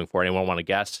for. Anyone want to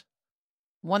guess?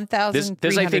 $1,300.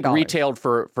 This I think retailed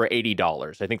for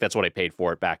 $80. I think that's what I paid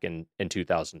for it back in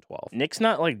 2012. Nick's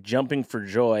not like jumping for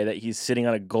joy that he's sitting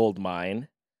on a gold mine.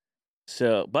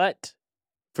 So, but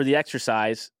for the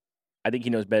exercise, I think he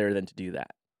knows better than to do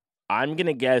that. I'm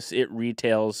gonna guess it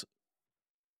retails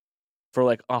for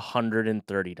like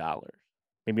 $130,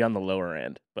 maybe on the lower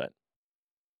end. But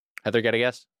Heather, got a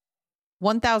guess?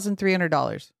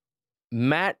 $1,300.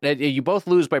 Matt, you both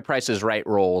lose by Price is Right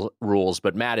rules,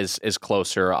 but Matt is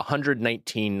closer,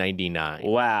 $119.99.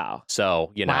 Wow.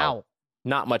 So, Wow.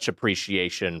 Not much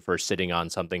appreciation for sitting on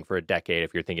something for a decade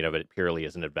if you're thinking of it purely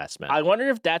as an investment. I wonder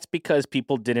if that's because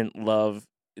people didn't love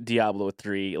Diablo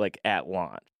 3 like at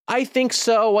launch. I think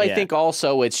so. I Yeah. think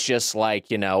also it's just like,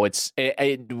 once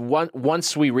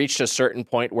we reached a certain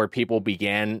point where people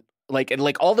began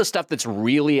like all the stuff that's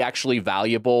really actually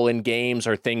valuable in games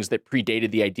are things that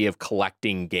predated the idea of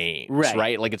collecting games,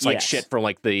 right? Like it's like shit from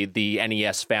like the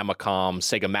NES, Famicom,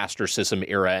 Sega Master System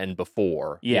era and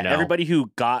before. Yeah, everybody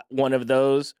who got one of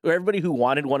those, or everybody who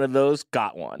wanted one of those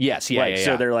got one. Yes, yeah,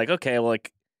 So they're like, okay, well,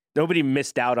 like nobody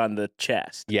missed out on the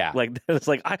chest. Yeah. Like it's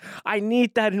like I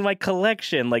need that in my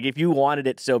collection. Like if you wanted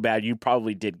it so bad, you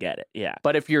probably did get it. Yeah.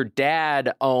 But if your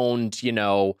dad owned,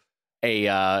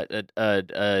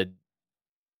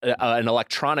 an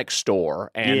electronics store,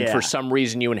 and for some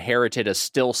reason you inherited a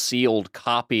still sealed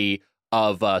copy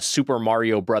of Super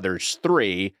Mario Brothers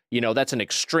 3, that's an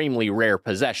extremely rare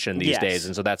possession these days,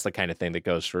 and so that's the kind of thing that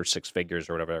goes for six figures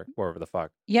or whatever the fuck.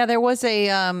 Yeah, there was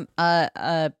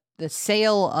the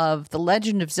sale of The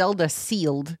Legend of Zelda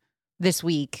sealed this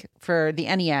week for the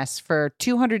NES for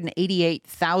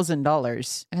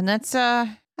 $288,000, and that's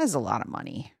a lot of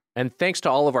money. And thanks to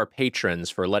all of our patrons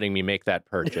for letting me make that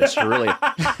purchase. I really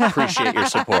appreciate your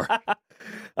support.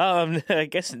 I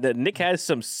guess that Nick has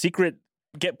some secret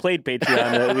Get Played Patreon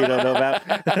that we don't know about.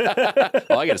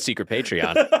 Oh, I got a secret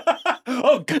Patreon.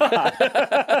 Oh, God.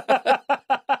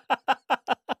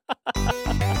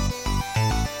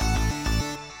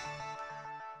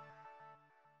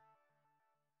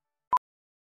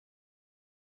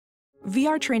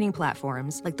 VR training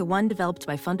platforms, like the one developed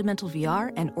by Fundamental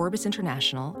VR and Orbis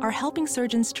International, are helping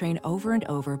surgeons train over and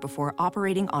over before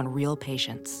operating on real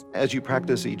patients. As you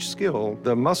practice each skill,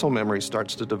 the muscle memory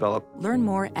starts to develop. Learn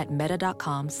more at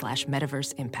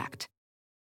meta.com/metaverseimpact.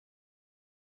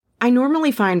 I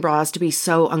normally find bras to be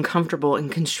so uncomfortable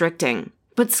and constricting,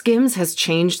 but Skims has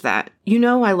changed that.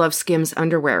 I love Skims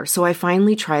underwear, so I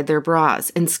finally tried their bras,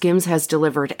 and Skims has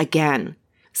delivered again.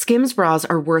 Skims bras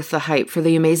are worth the hype for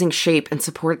the amazing shape and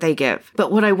support they give,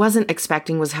 but what I wasn't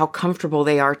expecting was how comfortable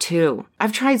they are too.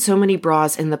 I've tried so many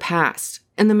bras in the past,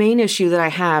 and the main issue that I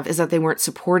have is that they weren't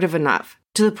supportive enough,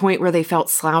 to the point where they felt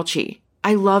slouchy.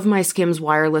 I love my Skims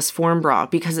wireless form bra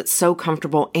because it's so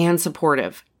comfortable and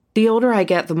supportive. The older I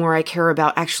get, the more I care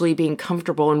about actually being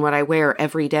comfortable in what I wear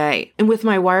every day. And with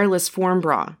my wireless Form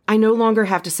bra, I no longer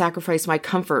have to sacrifice my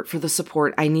comfort for the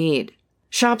support I need.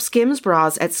 Shop Skims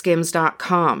bras at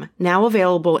skims.com, now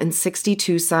available in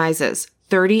 62 sizes,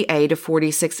 30A to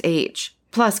 46H.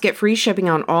 Plus, get free shipping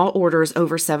on all orders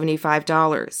over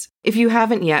 $75. If you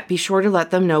haven't yet, be sure to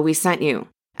let them know we sent you.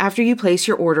 After you place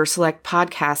your order, select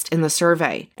Podcast in the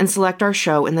survey and select our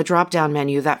show in the drop-down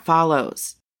menu that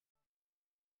follows.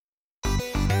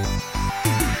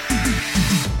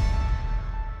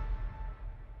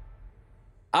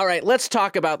 All right, let's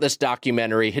talk about this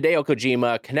documentary, Hideo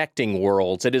Kojima, Connecting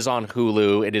Worlds. It is on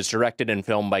Hulu. It is directed and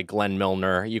filmed by Glenn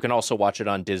Milner. You can also watch it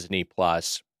on Disney+.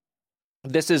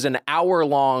 This is an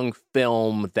hour-long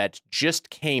film that just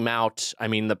came out, I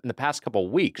mean, in the past couple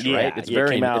of weeks, right? It's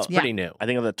pretty new. I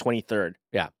think on the 23rd.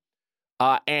 Yeah.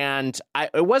 And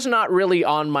it was not really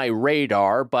on my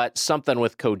radar, but something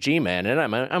with Kojima in it.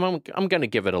 I'm going to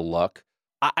give it a look.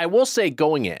 I will say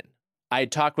going in, I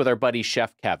had talked with our buddy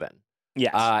Chef Kevin.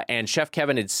 Yes. And Chef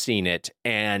Kevin had seen it,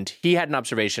 and he had an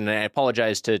observation, and I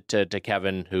apologize to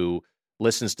Kevin, who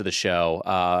listens to the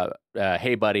show.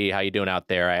 Hey, buddy, how you doing out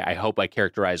there? I hope I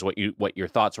characterized what your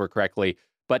thoughts were correctly.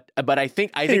 But I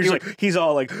think he's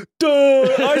all like, duh,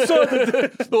 I saw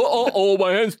the oh,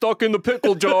 my hand's stuck in the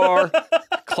pickle jar.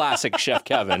 Classic Chef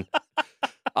Kevin.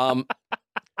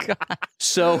 God.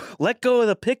 So let go of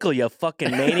the pickle, you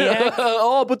fucking maniac.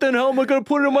 Oh, but then how am I going to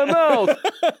put it in my mouth?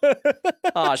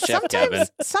 Oh, Chef Kevin.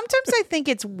 Sometimes I think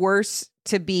it's worse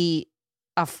to be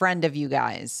a friend of you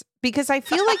guys because I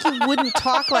feel like you wouldn't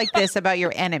talk like this about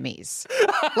your enemies.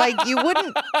 Like you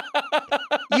wouldn't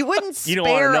spare you don't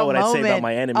want to know a what moment I say about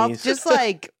my enemies. of just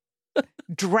like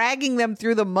dragging them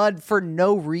through the mud for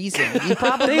no reason. You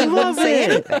probably wouldn't say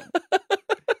anything.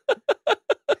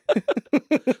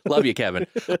 Love you, Kevin.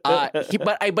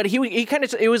 But he kind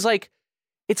of, it was like,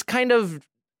 it's kind of,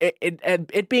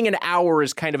 it being an hour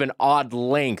is kind of an odd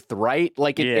length, right?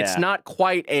 Like it's not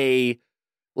quite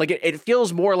it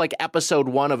feels more like episode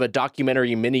 1 of a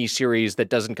documentary miniseries that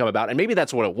doesn't come about. And maybe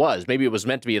that's what it was. Maybe it was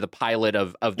meant to be the pilot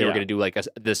of they were going to do like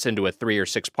this into a 3 or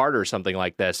 6 part or something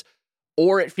like this.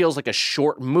 Or it feels like a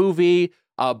short movie,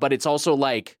 but it's also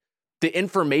like, the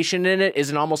information in it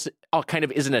isn't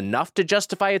enough to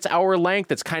justify its hour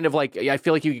length. It's kind of like, I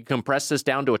feel like you could compress this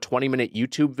down to a 20-minute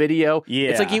YouTube video. Yeah.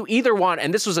 It's like you either want,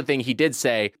 and this was a thing he did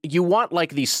say, you want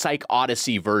like the Psych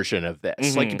Odyssey version of this.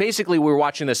 Mm-hmm. Like basically we were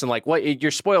watching this and like, well, you're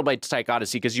spoiled by Psych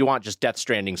Odyssey because you want just Death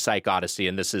Stranding Psych Odyssey,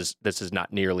 and this is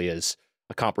not nearly as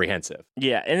comprehensive.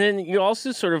 Yeah, and then you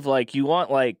also sort of like, you want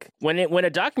like, when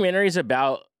a documentary is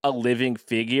about a living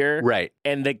figure, right,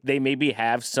 and they maybe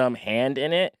have some hand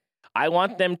in it, I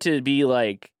want them to be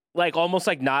like almost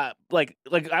like not like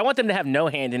I want them to have no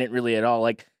hand in it really at all.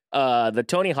 Like the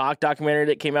Tony Hawk documentary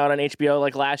that came out on HBO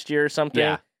like last year or something.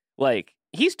 Yeah. Like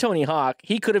he's Tony Hawk.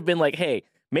 He could have been like, hey,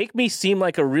 make me seem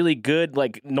like a really good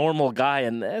like normal guy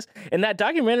in this. And that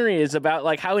documentary is about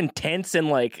like how intense and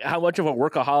like how much of a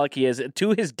workaholic he is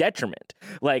to his detriment.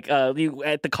 Like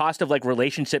at the cost of like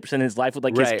relationships in his life with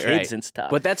like his kids and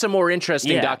stuff. But that's a more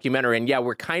interesting documentary. And yeah,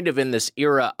 we're kind of in this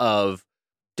era of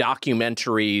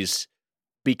documentaries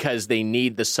because they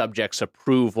need the subject's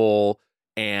approval,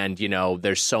 and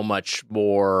there's so much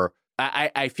more.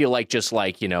 I feel like just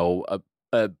like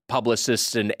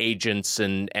publicists and agents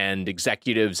and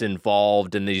executives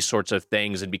involved in these sorts of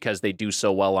things, and because they do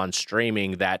so well on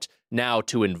streaming, that now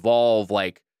to involve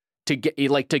to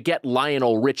get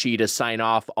Lionel Richie to sign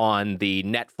off on the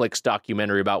Netflix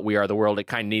documentary about We Are the World, it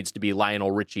kind of needs to be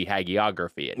Lionel Richie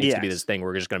hagiography. It needs to be this thing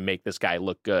where we're just going to make this guy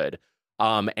look good.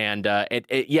 That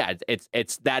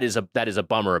is a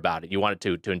bummer about it. You want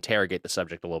it to interrogate the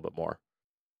subject a little bit more.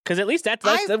 Because at least that's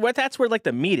where like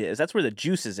the meat is. That's where the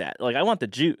juice is at. Like I want the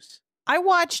juice. I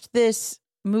watched this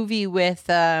movie with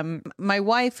my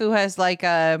wife, who has like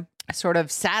a sort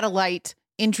of satellite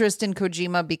interest in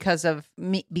Kojima because of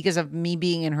me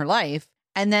being in her life.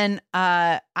 And then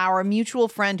our mutual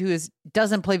friend who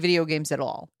doesn't play video games at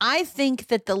all. I think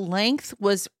that the length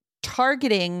was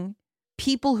targeting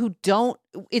people who don't.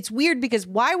 It's weird because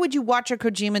why would you watch a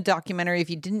Kojima documentary if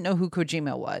you didn't know who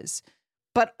Kojima was?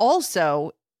 But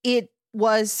also, it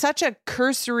was such a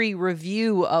cursory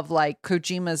review of like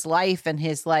Kojima's life and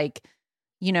his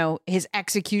his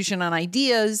execution on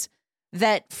ideas,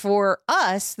 that for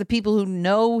us, the people who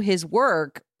know his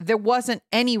work, there wasn't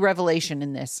any revelation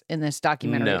in this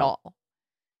documentary at all.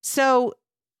 So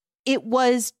it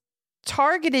was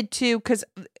targeted to, because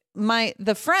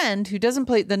the friend who doesn't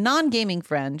play, the non-gaming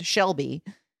friend, Shelby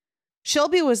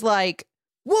was like,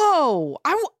 whoa,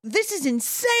 this is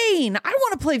insane. I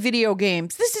want to play video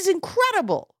games. This is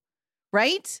incredible.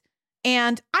 right?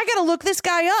 And I got to look this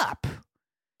guy up.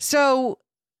 So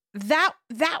that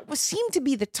seemed to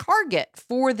be the target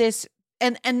for this.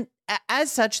 And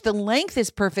as such, the length is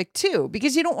perfect too,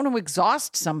 because you don't want to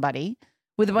exhaust somebody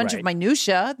with a bunch of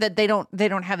minutia that they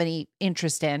don't have any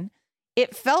interest in.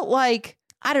 It felt like,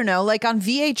 I don't know, like on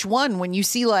VH1 when you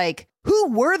see like,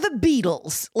 who were the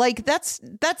Beatles? Like that's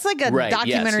like a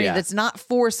documentary that's not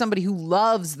for somebody who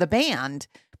loves the band.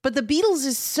 But the Beatles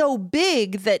is so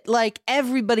big that like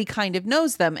everybody kind of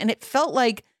knows them. And it felt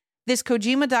like this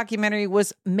Kojima documentary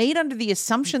was made under the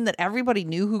assumption that everybody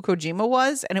knew who Kojima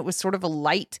was. And it was sort of a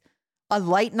light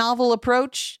novel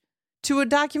approach to a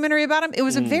documentary about him. It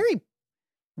was a very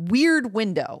weird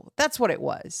window. That's what it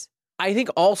was. I think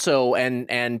also,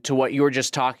 and to what you were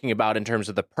just talking about in terms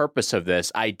of the purpose of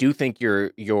this, I do think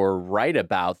you're right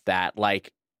about that.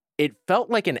 Like, it felt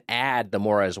like an ad the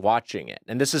more I was watching it.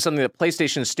 And this is something that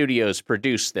PlayStation Studios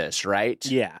produced this, right?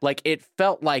 Yeah. Like, it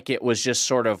felt like it was just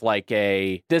sort of like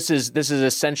this is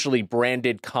essentially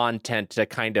branded content to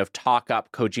kind of talk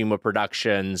up Kojima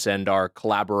Productions and our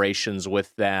collaborations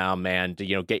with them and,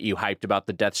 get you hyped about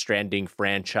the Death Stranding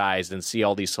franchise and see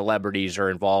all these celebrities are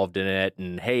involved in it.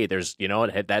 And hey, there's,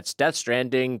 that's Death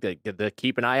Stranding. The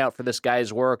keep an eye out for this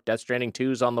guy's work. Death Stranding 2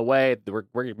 is on the way.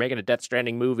 We're making a Death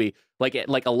Stranding movie. Like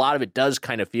a lot of it does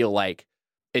kind of feel like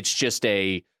it's just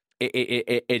a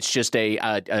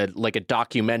like a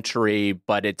documentary,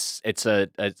 but it's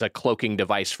a cloaking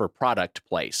device for product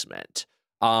placement.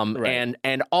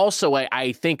 And also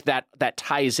I think that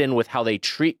ties in with how they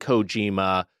treat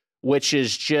Kojima, which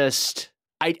is just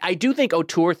I do think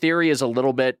auteur theory is a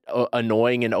little bit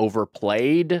annoying and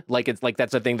overplayed. Like it's like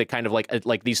that's a thing that kind of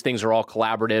like these things are all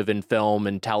collaborative in film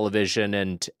and television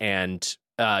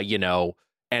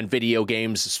and video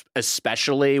games,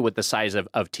 especially with the size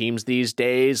of teams these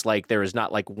days. Like there is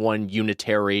not like one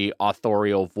unitary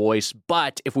authorial voice.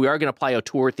 But if we are going to apply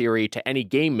auteur theory to any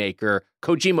game maker,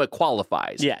 Kojima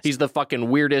qualifies. Yes. He's the fucking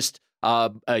weirdest,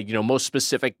 most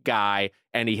specific guy,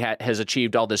 and he has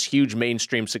achieved all this huge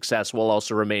mainstream success while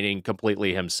also remaining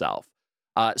completely himself.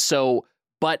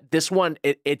 But this one,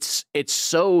 it's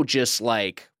so just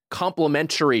like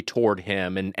complimentary toward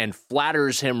him and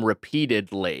flatters him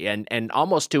repeatedly and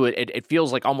almost to it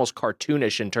feels like almost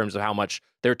cartoonish in terms of how much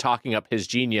they're talking up his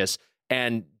genius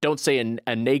and don't say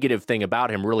a negative thing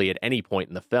about him really at any point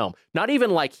in the film. Not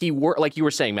even like like you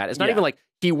were saying, Matt, it's not even like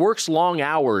he works long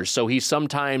hours, so he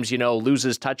sometimes,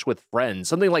 loses touch with friends.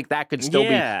 Something like that could still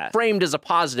be framed as a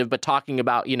positive, but talking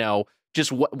about,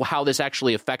 just how this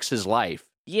actually affects his life.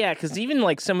 Yeah, because even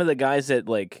like some of the guys that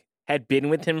like had been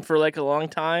with him for like a long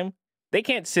time, they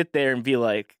can't sit there and be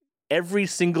like, every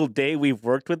single day we've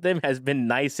worked with them has been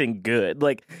nice and good.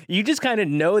 Like you just kind of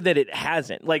know that it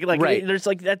hasn't. Like right. There's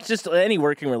like that's just any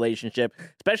working relationship,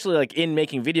 especially like in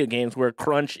making video games where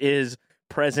crunch is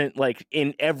present like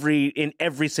in every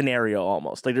scenario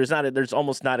almost. Like there's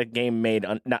almost not a game made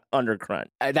not under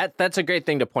crunch. That's a great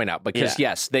thing to point out because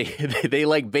yes, they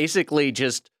like basically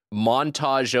just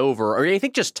montage over, or I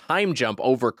think just time jump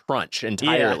over crunch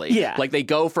entirely. Yeah. Like they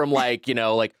go from like,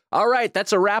 all right,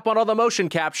 that's a wrap on all the motion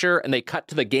capture, and they cut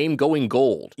to the game going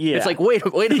gold. Yeah. It's like, wait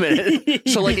a minute.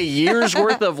 So like a year's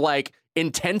worth of like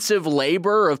intensive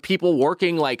labor of people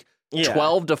working like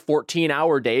 12 to 14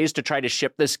 hour days to try to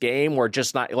ship this game, we're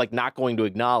just not going to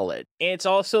acknowledge. And it's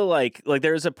also like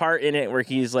there's a part in it where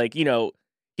he's like,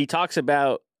 he talks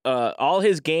about all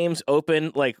his games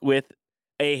open like with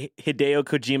a Hideo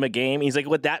Kojima game. He's like,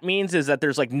 what that means is that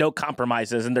there's like no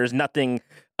compromises and there's nothing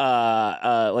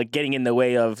like getting in the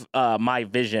way of my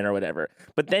vision or whatever.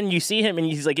 But then you see him and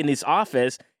he's like in this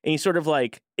office and he's sort of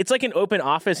like, it's like an open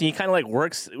office and he kind of like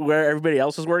works where everybody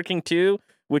else is working too,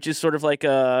 which is sort of like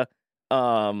I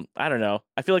don't know.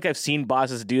 I feel like I've seen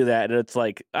bosses do that and it's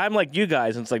like, I'm like you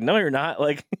guys. And it's like, no, you're not.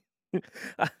 Like,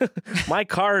 my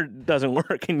car doesn't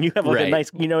work and you have like a nice,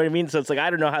 you know what I mean? So it's like, I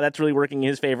don't know how that's really working in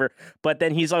his favor. But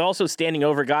then he's like also standing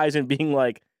over guys and being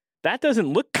like, that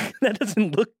doesn't look good.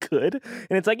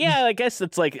 And it's like, yeah, I guess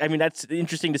it's like, I mean, that's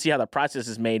interesting to see how the process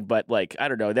is made. But like, I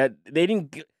don't know, that they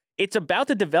didn't, it's about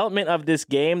the development of this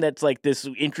game that's like this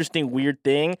interesting, weird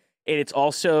thing. And it's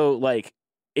also like,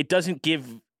 it doesn't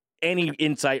give any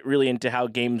insight really into how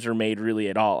games are made really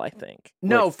at all, I think.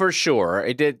 No, for sure.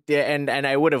 It did. And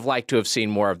I would have liked to have seen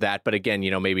more of that. But again,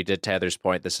 maybe to Heather's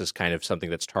point, this is kind of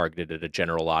something that's targeted at a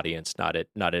general audience, not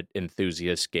at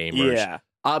enthusiast gamers. Yeah.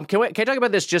 Can I talk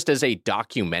about this just as a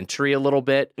documentary a little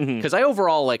bit? Because I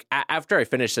overall, like, after I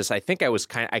finished this, I think I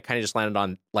kind of just landed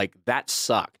on, like, that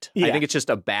sucked. Yeah. I think it's just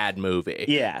a bad movie.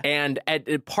 Yeah. And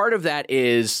part of that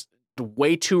is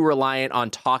way too reliant on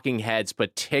talking heads,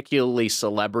 particularly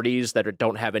celebrities that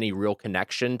don't have any real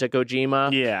connection to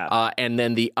Kojima. Yeah. And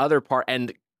then the other part,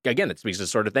 and again, it speaks to the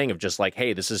sort of thing of just like,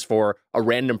 hey, this is for a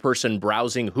random person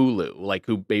browsing Hulu, like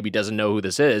who maybe doesn't know who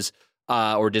this is,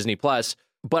 or Disney Plus.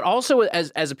 But also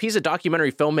as a piece of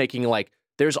documentary filmmaking, like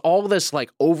there's all this like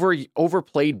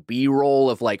overplayed B-roll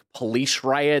of like police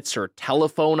riots or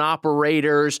telephone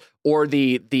operators or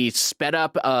the sped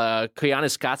up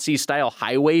Koyaanisqatsi style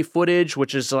highway footage,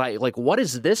 which is like what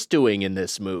is this doing in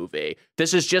this movie?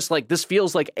 This is just like, this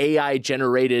feels like AI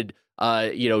generated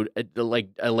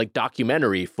like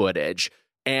documentary footage.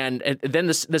 And then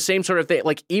the same sort of thing,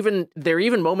 like there are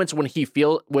even moments when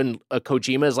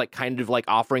Kojima is like kind of like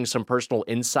offering some personal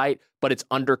insight, but it's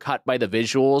undercut by the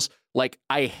visuals. Like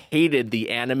I hated the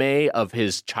anime of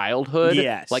his childhood.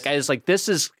 Yes. Like I was like, this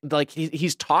is like,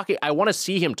 he's talking. I want to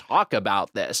see him talk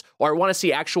about this, or I want to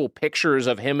see actual pictures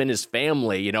of him and his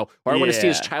family, or I want to see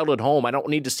his childhood home. I don't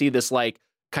need to see this like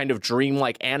kind of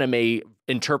dreamlike anime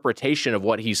interpretation of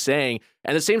what he's saying.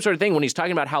 And the same sort of thing when he's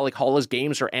talking about how like all his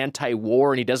games are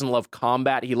anti-war and he doesn't love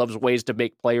combat. He loves ways to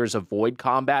make players avoid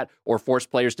combat or force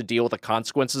players to deal with the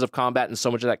consequences of combat. And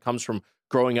so much of that comes from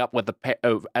growing up with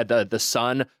the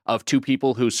son of two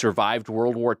people who survived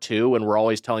World War II and were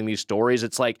always telling these stories.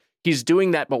 It's like he's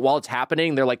doing that, but while it's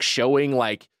happening, they're like showing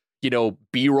like,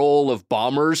 B-roll of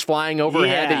bombers flying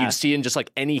overhead that you'd see in just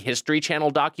like any History Channel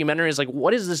documentary. Is like,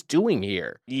 what is this doing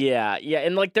here? Yeah.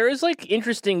 And like there is like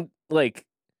interesting, like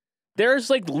there's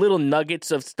like little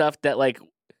nuggets of stuff that like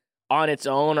on its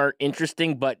own are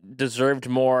interesting but deserved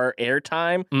more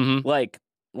airtime. Mm-hmm. Like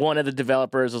one of the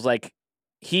developers was like,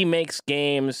 he makes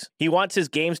games, he wants his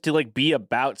games to like be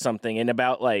about something and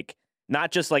about like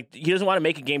not just like, he doesn't want to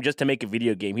make a game just to make a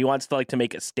video game. He wants to like to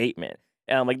make a statement.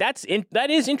 And I'm like, that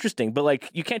is interesting, but like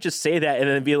you can't just say that and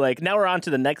then be like, now we're on to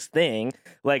the next thing.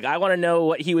 Like I want to know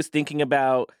what he was thinking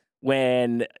about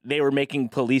when they were making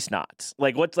Police Knots.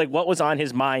 Like what was on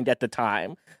his mind at the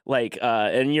time? Like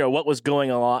and what was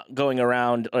going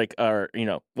around like what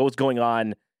was going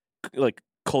on like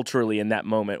culturally in that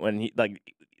moment when he like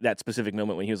that specific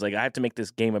moment when he was like, I have to make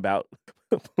this game about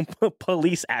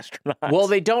police astronauts. Well,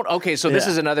 they don't. Okay, so this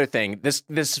is another thing. This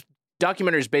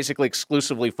documentary is basically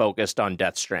exclusively focused on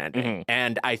Death Stranding. Mm-hmm.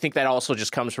 And I think that also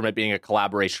just comes from it being a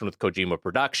collaboration with Kojima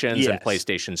Productions and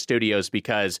PlayStation Studios,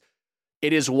 because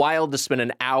it is wild to spend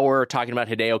an hour talking about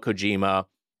Hideo Kojima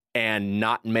and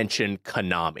not mention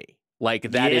Konami.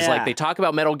 Like that is like, they talk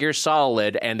about Metal Gear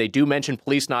Solid and they do mention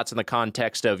Police Knots in the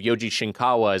context of Yoji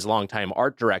Shinkawa as longtime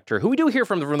art director, who we do hear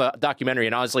from the documentary,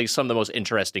 and honestly some of the most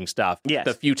interesting stuff. Yes.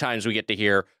 The few times we get to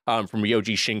hear from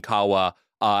Yoji Shinkawa,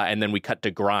 and then we cut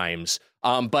to Grimes.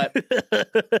 But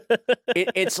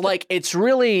it's like, it's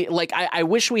really like, I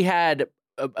wish we had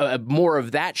more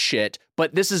of that shit,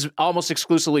 but this is almost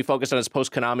exclusively focused on his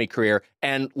post-Konami career.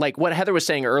 And like what Heather was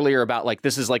saying earlier about like,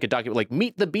 this is like a document, like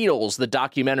Meet the Beatles, the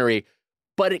documentary,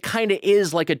 but it kind of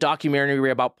is like a documentary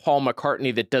about Paul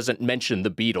McCartney that doesn't mention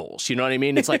the Beatles. You know what I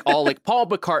mean? It's like all like Paul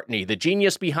McCartney, the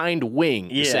genius behind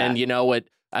Wings, and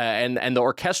and the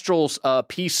orchestral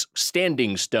piece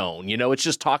Standing Stone, it's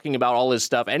just talking about all his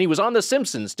stuff. And he was on The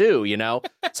Simpsons too,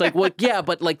 It's like, well, yeah,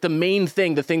 but like the main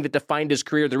thing, the thing that defined his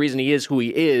career, the reason he is who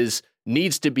he is,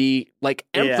 needs to be like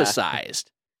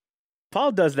emphasized.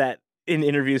 Paul does that in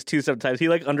interviews too sometimes. He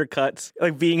like undercuts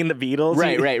like being in the Beatles.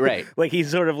 Right. Like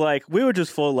he's sort of like, we were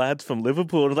just 4 lads from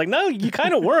Liverpool. And it's like, no, you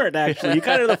kind of weren't actually. You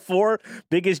kind of the 4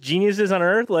 biggest geniuses on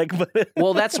earth. Like,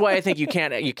 well, that's why I think you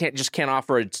can't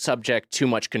offer a subject too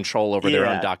much control over their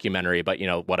own documentary. But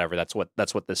whatever. That's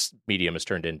what this medium has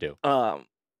turned into.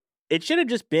 It should have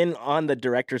just been on the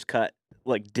director's cut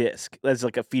like disc as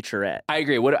like a featurette. I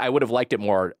agree. I would have liked it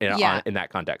more in that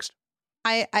context.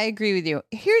 I agree with you.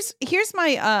 Here's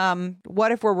my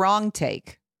what if we're wrong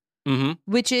take,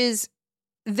 which is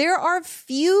there are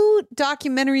few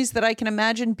documentaries that I can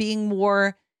imagine being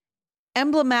more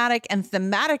emblematic and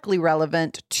thematically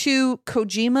relevant to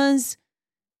Kojima's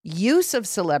use of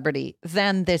celebrity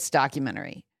than this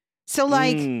documentary. So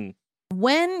like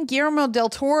when Guillermo del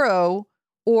Toro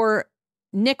or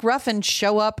Nick Ruffin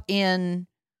show up in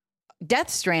Death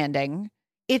Stranding,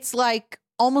 it's like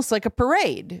almost like a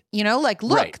parade, like,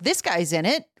 look, this guy's in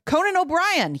it. Conan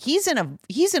O'Brien, he's in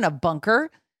a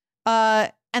bunker.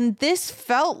 And this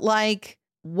felt like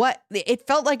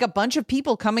a bunch of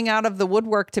people coming out of the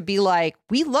woodwork to be like,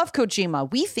 we love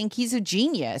Kojima. We think he's a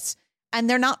genius. And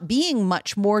they're not being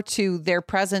much more to their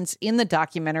presence in the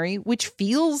documentary, which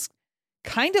feels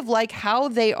kind of like how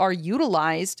they are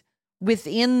utilized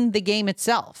within the game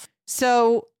itself.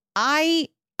 So I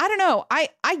I don't know.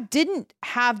 I didn't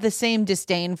have the same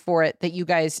disdain for it that you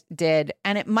guys did.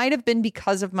 And it might have been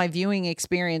because of my viewing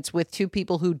experience with two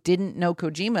people who didn't know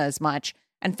Kojima as much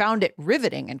and found it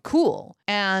riveting and cool.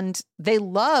 And they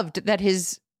loved that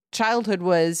his childhood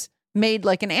was made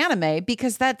like an anime,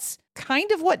 because that's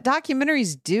kind of what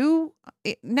documentaries do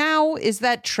now, is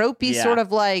that tropey sort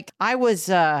of like, I was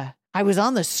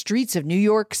on the streets of New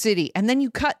York City. And then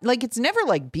you cut, like, it's never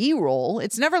like B-roll.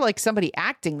 It's never like somebody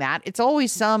acting that. It's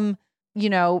always some,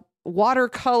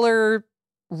 watercolor,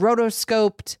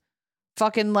 rotoscoped,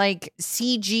 fucking like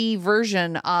CG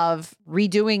version of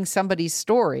redoing somebody's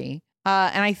story.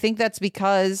 And I think that's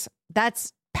because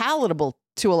that's palatable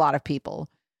to a lot of people.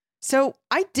 So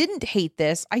I didn't hate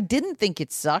this. I didn't think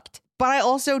it sucked, but I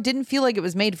also didn't feel like it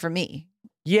was made for me.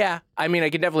 Yeah, I mean, I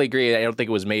can definitely agree. I don't think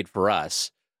it was made for us.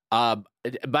 By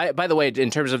the way, in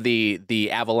terms of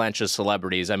the avalanche of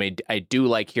celebrities, I mean, I do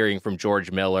like hearing from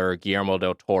George Miller, Guillermo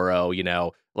del Toro,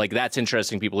 like that's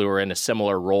interesting. People who are in a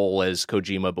similar role as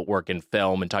Kojima, but work in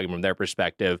film and talking from their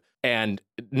perspective. And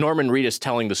Norman Reedus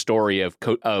telling the story of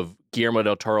Guillermo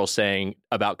del Toro saying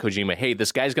about Kojima, hey,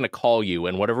 this guy's going to call you,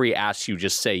 and whatever he asks you,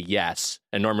 just say yes.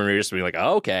 And Norman Reedus being like,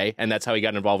 oh, okay. And that's how he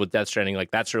got involved with Death Stranding.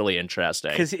 Like, that's really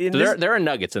interesting. Because there are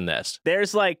nuggets in this.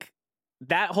 There's like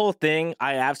that whole thing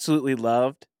I absolutely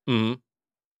loved. Mm-hmm.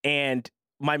 And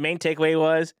my main takeaway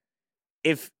was,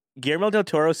 if Guillermo del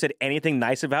Toro said anything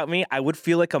nice about me, I would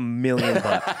feel like $1 million.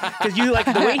 Because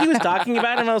the way he was talking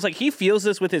about him, I was like, he feels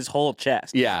this with his whole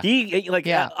chest. Yeah.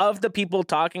 Of the people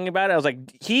talking about it, I was like,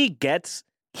 he gets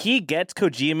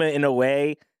Kojima in a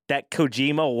way that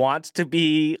Kojima wants to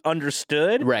be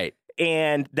understood. Right.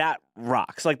 And that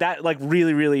rocks. Like that, like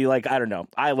really, really, like, I don't know.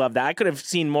 I love that. I could have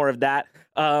seen more of that.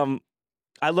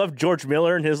 I love George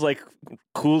Miller and his like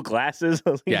cool glasses.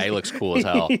 Yeah, he looks cool as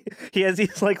hell. He has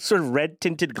these like sort of red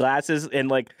tinted glasses and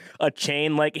like a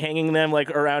chain like hanging them like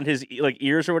around his like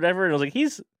ears or whatever. And I was like,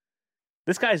 this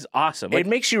guy's awesome. Like, it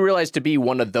makes you realize to be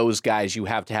one of those guys, you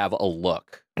have to have a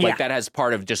look like that has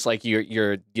part of just like your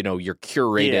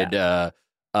curated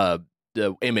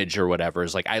the image or whatever.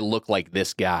 Is like, I look like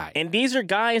this guy. And these are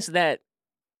guys that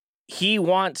he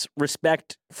wants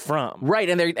respect from, right?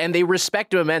 And they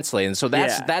respect him immensely, and so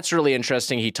that's really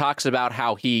interesting. He talks about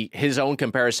how his own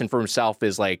comparison for himself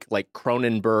is like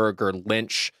Cronenberg or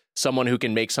Lynch, someone who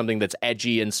can make something that's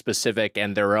edgy and specific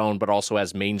and their own, but also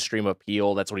has mainstream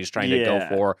appeal. That's what he's trying to go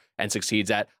for and succeeds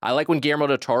at. I like when Guillermo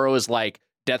del Toro is like,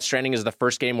 Death Stranding is the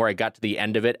first game where I got to the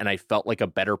end of it and I felt like a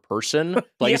better person.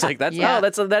 Like he's like,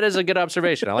 that is a good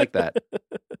observation. I like that.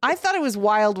 I thought it was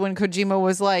wild when Kojima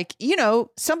was like,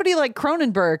 somebody like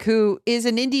Cronenberg, who is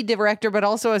an indie director but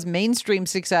also has mainstream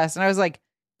success, and I was like,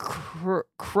 Cronenberg?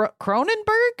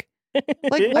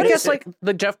 Like, I guess like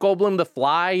the Jeff Goldblum, The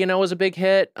Fly, was a big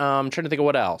hit. I'm trying to think of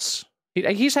what else.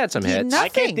 He's had some hits. I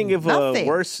can't think of a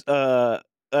worse. The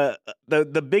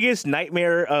biggest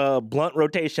nightmare blunt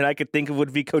rotation I could think of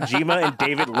would be Kojima and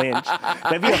David Lynch.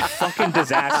 That'd be a fucking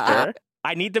disaster.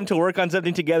 I need them to work on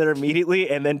something together immediately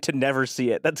and then to never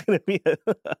see it. That's going to be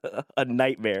a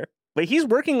nightmare. But I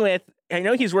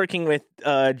know he's working with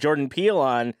Jordan Peele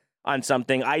on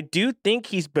something. I do think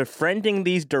he's befriending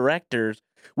these directors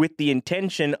with the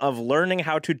intention of learning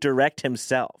how to direct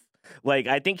himself. Like,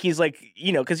 I think he's like,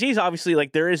 because he's obviously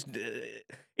like,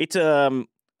 it's a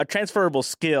transferable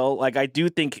skill. Like, I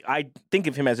think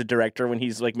of him as a director when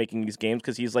he's like making these games,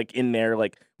 because he's like in there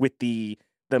like with the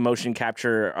motion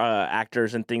capture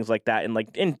actors and things like that, and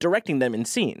like in directing them in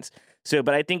scenes. So,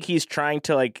 but I think he's trying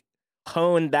to like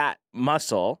hone that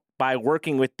muscle by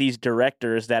working with these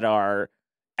directors that are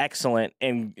excellent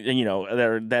and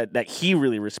that he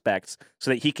really respects,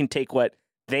 so that he can take what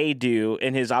they do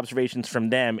and his observations from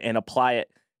them and apply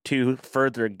it to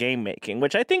further game making,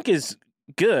 which I think is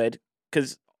good,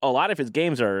 because a lot of his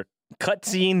games are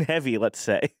cutscene heavy, let's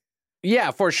say.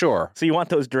 Yeah, for sure. So you want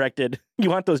those directed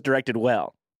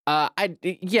well. I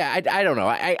don't know.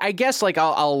 I guess like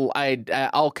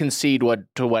I'll concede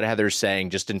to what Heather's saying,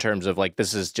 just in terms of like,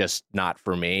 this is just not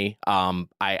for me.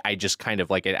 I just kind of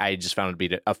like it. I just found it to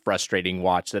be a frustrating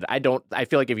watch that I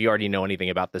feel like if you already know anything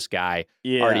about this guy,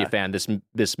 already a fan,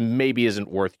 this maybe isn't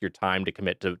worth your time to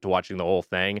commit to watching the whole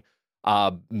thing.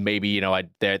 Maybe,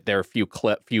 there are a few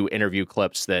interview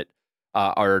clips that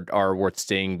are worth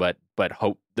seeing, but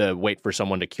wait for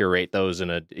someone to curate those in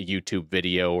a YouTube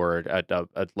video or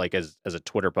like as a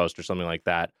Twitter post or something like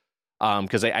that.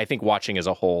 Because I think watching as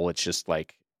a whole, it's just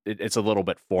like it's a little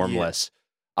bit formless.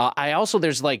 I also,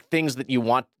 there's like things that you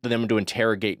want them to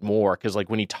interrogate more, because like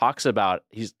when he talks about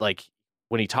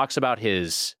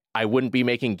his, I wouldn't be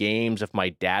making games if my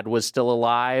dad was still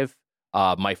alive.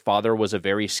 my father was a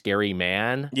very scary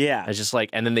man. Yeah. It's just like,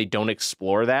 and then they don't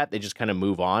explore that. They just kind of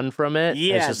move on from it.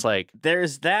 Yeah. It's just like,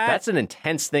 there's that. That's an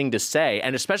intense thing to say.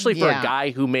 And especially for a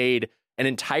guy who made an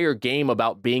entire game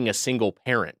about being a single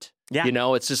parent. Yeah. You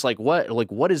know, it's just like,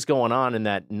 what is going on in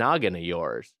that noggin of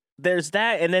yours? There's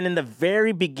that. And then in the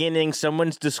very beginning,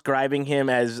 someone's describing him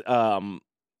as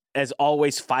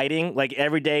always fighting. Like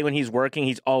every day when he's working,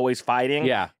 he's always fighting.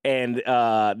 Yeah. And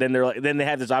then they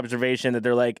have this observation that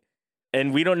they're like,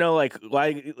 and we don't know, like,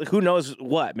 why, who knows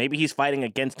what? Maybe he's fighting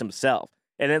against himself.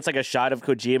 And then it's like a shot of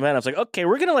Kojima, and I was like, okay,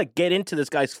 we're gonna like get into this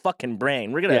guy's fucking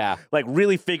brain. We're gonna like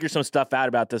really figure some stuff out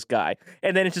about this guy.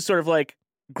 And then it just sort of like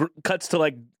cuts to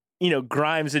like, you know,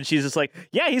 Grimes, and she's just like,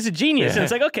 yeah, he's a genius. And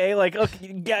it's like, okay,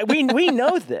 yeah, we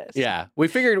know this. Yeah, we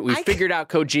figured out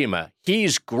Kojima.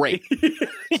 He's great.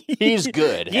 He's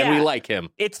good, and we like him.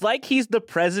 It's like he's the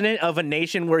president of a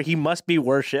nation where he must be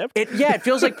worshipped. It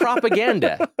feels like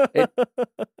propaganda.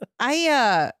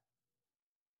 As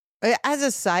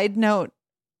a side note,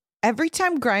 every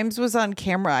time Grimes was on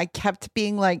camera, I kept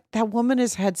being like, that woman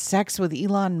has had sex with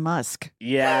Elon Musk.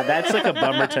 Yeah, that's like a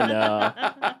bummer to know.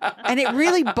 And it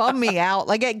really bummed me out.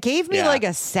 Like, it gave me like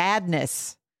a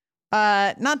sadness.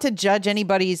 Not to judge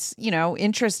anybody's, you know,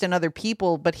 interest in other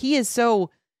people, but he is so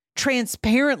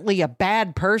transparently a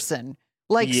bad person.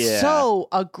 Like, so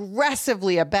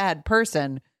aggressively a bad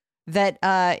person that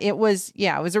it was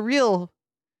a real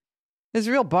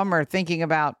bummer thinking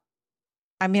about.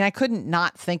 I mean, I couldn't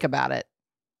not think about it.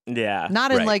 Yeah.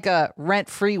 Not in like a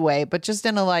rent-free way, but just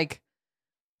in a like,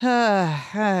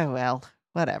 well,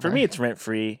 whatever. For me, it's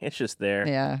rent-free. It's just there.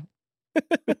 Yeah.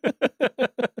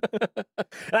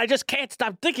 And I just can't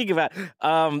stop thinking about it.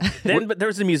 But there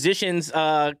was the musicians.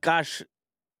 Gosh,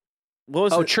 what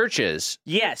was it? Churches.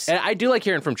 Yes. And I do like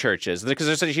hearing from churches because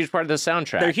they're such a huge part of the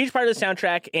soundtrack. They're a huge part of the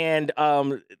soundtrack, and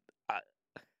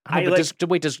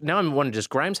does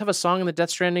Grimes have a song in the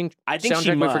Death Stranding I think soundtrack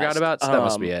she must. we forgot about? So that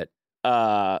must be it.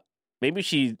 Maybe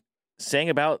she sang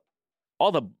about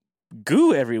all the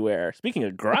goo everywhere. Speaking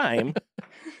of grime.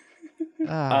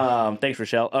 Thanks,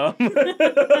 Rochelle.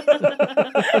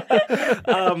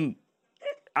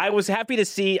 I was happy to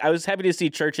see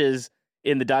churches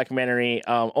in the documentary,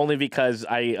 only because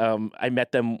I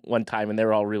met them one time and they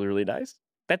were all really, really nice.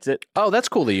 That's it. Oh, that's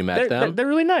cool that you met them. They're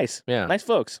really nice. Yeah. Nice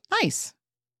folks. Nice.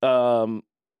 I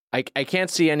can't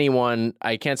see anyone.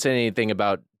 I can't say anything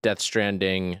about Death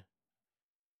Stranding.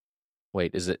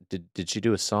 Wait, is it? Did she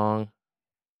do a song?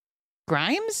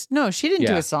 Grimes? No, she didn't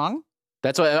do a song.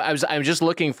 That's what I was just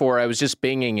looking for. I was just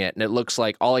binging it, and it looks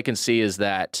like all I can see is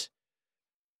that,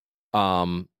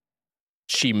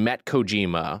 she met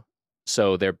Kojima,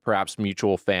 so they're perhaps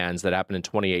mutual fans. That happened in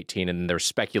 2018, and there's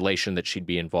speculation that she'd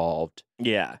be involved.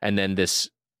 Yeah, and then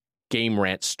this Game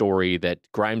Rant story that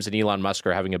Grimes and Elon Musk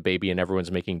are having a baby and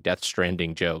everyone's making Death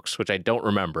Stranding jokes, which I don't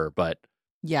remember, but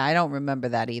yeah, I don't remember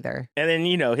that either. And then,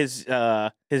 you know, his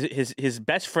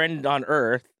best friend on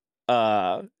Earth,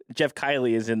 Jeff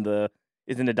Kiley, is in the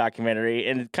documentary,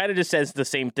 and it kind of just says the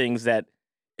same things that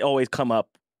always come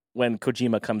up when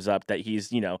Kojima comes up, that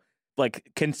he's, you know, like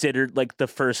considered like the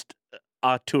first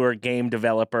auteur game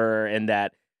developer, and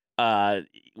that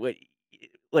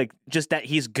like just that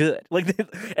he's good. Like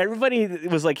everybody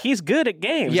was like, he's good at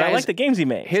games. Yeah, I like the games he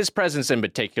makes. His presence in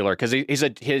particular, because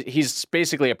he's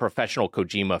basically a professional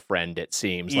Kojima friend. It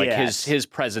seems like his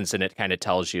presence in it kind of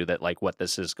tells you that like what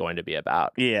this is going to be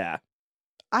about. Yeah,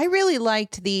 I really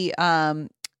liked the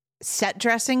set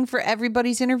dressing for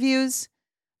everybody's interviews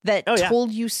that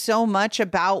told you so much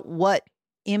about what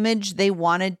image they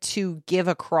wanted to give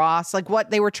across, like what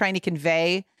they were trying to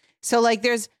convey. So like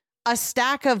there's a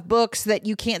stack of books that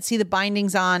you can't see the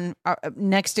bindings on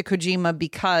next to Kojima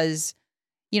because,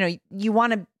 you know,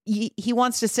 he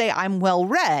wants to say I'm well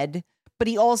read, but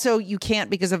you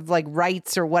can't because of like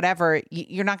rights or whatever.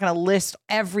 You're not going to list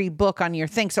every book on your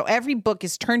thing. So every book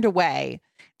is turned away.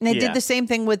 And they did the same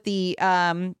thing with the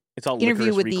it's all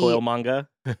interview with recoil manga.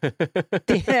 They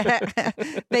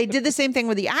did the same thing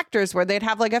with the actors where they'd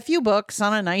have like a few books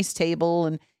on a nice table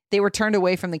and they were turned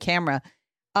away from the camera.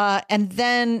 And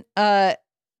then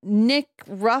Nick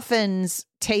Ruffin's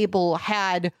table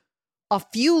had a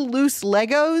few loose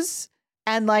Legos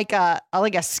and like a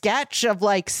sketch of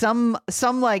like some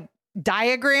like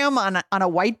diagram on a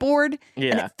whiteboard.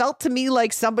 Yeah. And it felt to me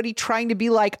like somebody trying to be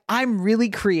like, I'm really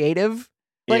creative.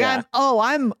 Like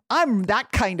I'm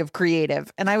that kind of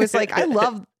creative. And I was like, I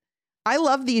love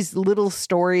these little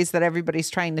stories that everybody's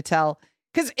trying to tell.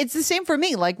 Because it's the same for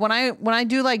me. Like when I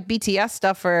do like BTS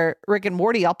stuff for Rick and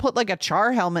Morty, I'll put like a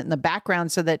Char helmet in the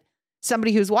background so that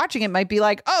somebody who's watching it might be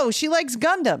like, oh, she likes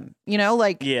Gundam. You know,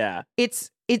 like it's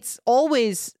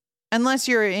always unless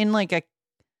you're in like a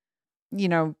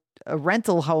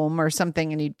rental home or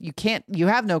something and you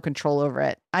have no control over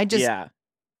it. I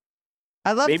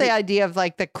love the idea of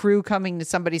like the crew coming to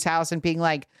somebody's house and being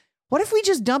like, what if we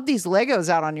just dump these Legos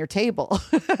out on your table?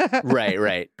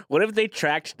 Right. What if they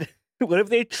trapped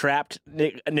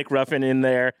Nick Ruffin in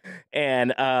there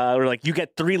and we're like, you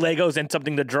get 3 Legos and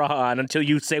something to draw on until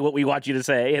you say what we want you to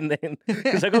say. And then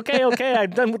he's like, okay, I'm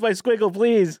done with my squiggle,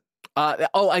 please. I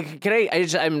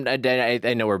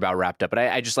know we're about wrapped up, but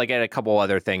I just like had a couple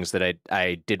other things that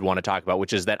I did want to talk about,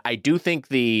 which is that I do think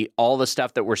all the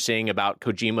stuff that we're seeing about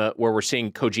Kojima, where we're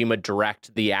seeing Kojima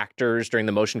direct the actors during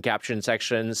the motion caption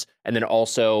sections, and then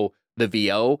also the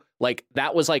VO, like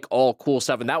that was like all cool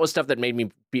stuff, and that was stuff that made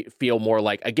me feel more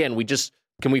like, again,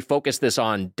 can we focus this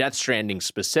on Death Stranding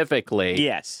specifically?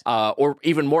 Yes. Or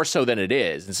even more so than it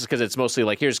is. This is because it's mostly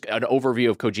like, here's an overview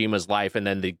of Kojima's life and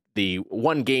then the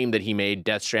one game that he made,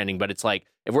 Death Stranding. But it's like,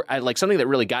 like something that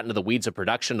really got into the weeds of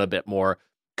production a bit more,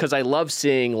 because I love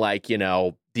seeing like,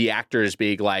 the actors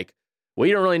being like, well,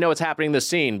 you don't really know what's happening in this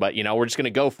scene, but, we're just going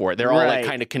to go for it. They're all like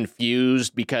kind of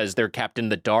confused because they're kept in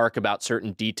the dark about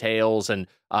certain details, and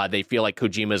they feel like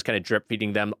Kojima is kind of drip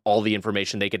feeding them all the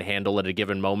information they can handle at a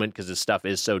given moment because this stuff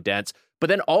is so dense. But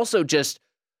then also just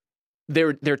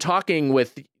they're talking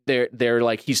with they're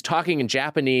like, he's talking in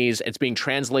Japanese, it's being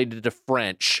translated to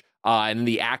French, and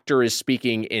the actor is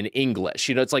speaking in English.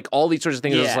 It's like all these sorts of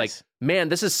things. Yes. It's like, man,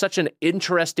 this is such an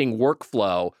interesting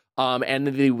workflow. And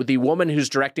the woman who's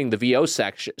directing the VO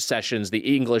sessions,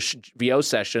 the English VO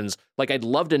sessions, like I'd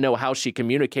love to know how she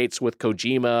communicates with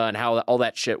Kojima and how all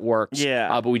that shit works.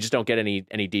 Yeah. But we just don't get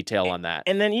any detail on that.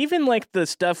 And then even like the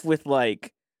stuff with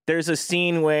like, there's a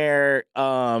scene where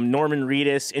Norman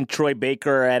Reedus and Troy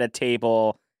Baker are at a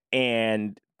table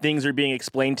and things are being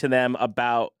explained to them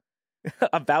about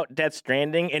Death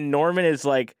Stranding, and Norman is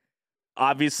like,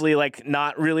 obviously like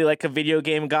not really like a video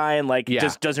game guy and like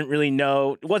just doesn't really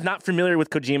know, was not familiar with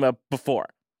Kojima before,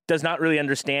 does not really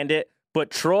understand it, but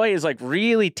Troy is like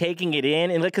really taking it in,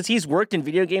 and like because he's worked in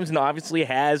video games and obviously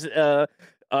has a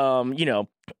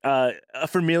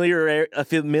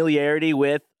familiarity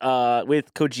with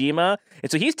Kojima,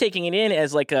 and so he's taking it in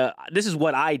as like this is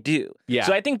what I do.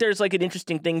 So I think there's like an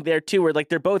interesting thing there too, where like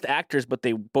they're both actors but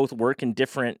they both work in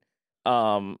different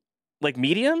like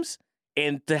mediums.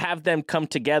 And to have them come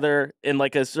together in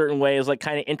like a certain way is like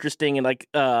kind of interesting, and like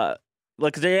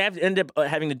they end up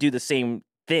having to do the same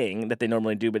thing that they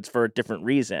normally do, but it's for a different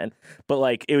reason. But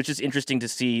like it was just interesting to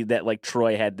see that like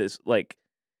Troy had this like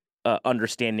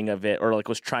understanding of it, or like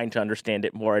was trying to understand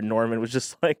it more, and Norman was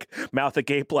just like mouth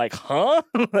agape, like, huh?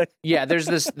 Yeah, there's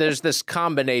this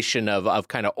combination of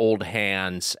kind of old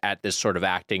hands at this sort of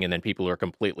acting, and then people who are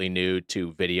completely new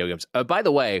to video games. By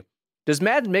the way, Does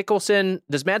Mads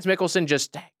Mikkelsen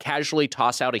just casually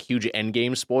toss out a huge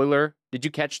Endgame spoiler? Did you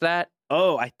catch that?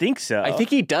 Oh, I think so. I think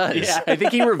he does. Yeah. I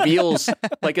think he reveals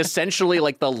like essentially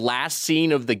like the last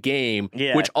scene of the game,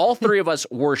 which all three of us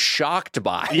were shocked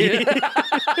by.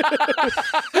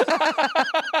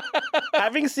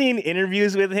 Having seen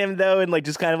interviews with him though, and like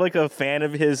just kind of like a fan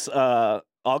of his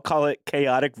I'll call it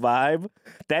chaotic vibe,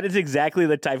 that is exactly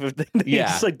the type of thing that he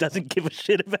just like doesn't give a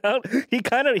shit about.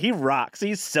 He rocks.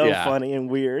 He's so funny and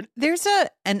weird. There's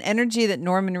an energy that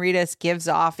Norman Reedus gives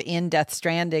off in Death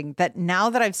Stranding that now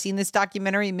that I've seen this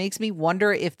documentary makes me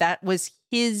wonder if that was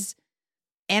his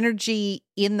energy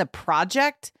in the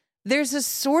project. There's a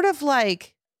sort of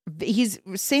like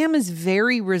Sam is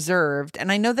very reserved,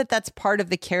 and I know that that's part of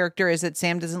the character, is that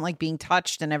Sam doesn't like being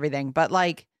touched and everything, but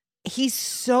like he's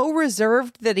so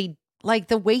reserved that he, like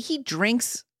the way he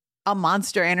drinks a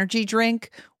Monster Energy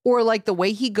drink, or like the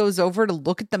way he goes over to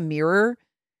look at the mirror,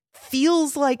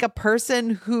 feels like a person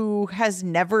who has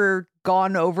never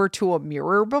gone over to a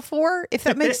mirror before, if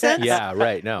that makes sense. Yeah,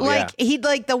 right. No, like he'd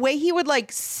like the way he would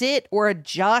like sit or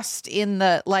adjust in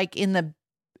the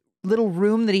little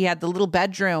room that he had, the little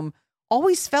bedroom,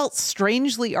 always felt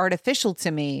strangely artificial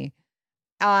to me.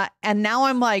 And now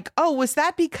I'm like, oh, was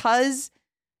that because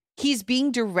he's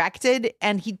being directed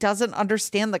and he doesn't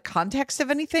understand the context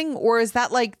of anything? Or is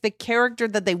that like the character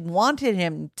that they wanted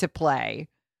him to play?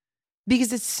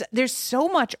 Because there's so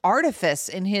much artifice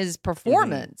in his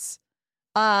performance,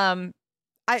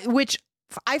 which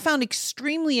I found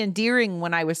extremely endearing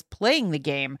when I was playing the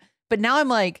game. But now I'm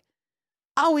like,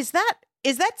 oh, is that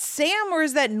Sam, or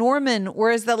is that Norman, or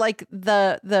is that like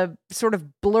the sort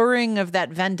of blurring of that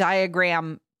Venn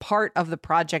diagram part of the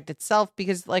project itself?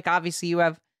 Because like obviously you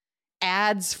have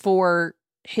ads for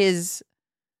his,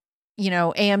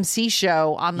 AMC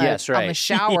show on the on the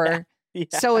shower. Yeah.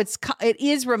 So it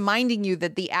is reminding you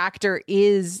that the actor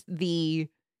is the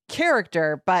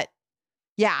character, but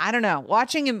Yeah, I don't know.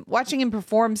 Watching him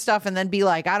perform stuff and then be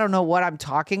like, I don't know what I'm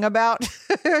talking about,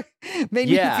 made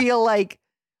me feel like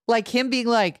him being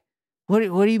like, what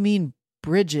do you mean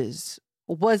bridges?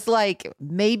 Was like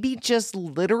maybe just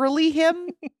literally him.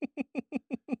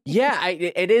 Yeah,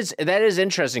 that is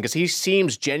interesting because he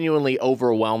seems genuinely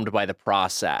overwhelmed by the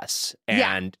process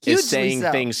and is saying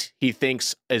things he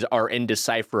thinks are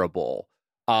indecipherable.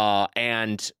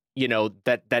 And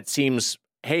that seems,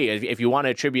 hey, if you want to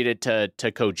attribute it to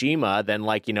Kojima, then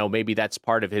maybe that's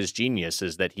part of his genius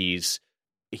is that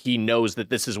he knows that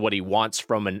this is what he wants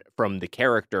from the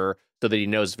character, so that he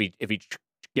knows if he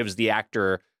gives the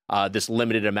actor this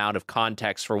limited amount of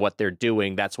context for what they're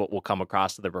doing, that's what will come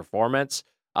across to the performance.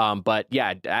 But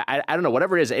yeah, I don't know.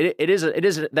 Whatever it is,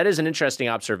 that is an interesting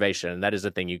observation. That is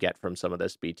a thing you get from some of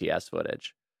this BTS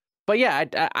footage. But yeah,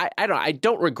 I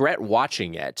don't regret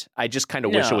watching it. I just kind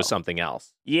of wish it was something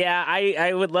else. Yeah,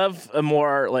 I would love a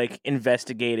more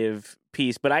investigative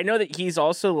piece, but I know that he's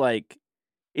also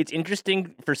it's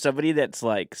interesting for somebody that's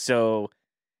so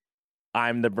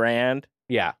I'm the brand.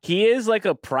 Yeah. He is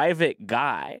a private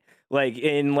guy.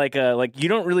 You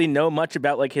don't really know much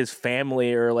about his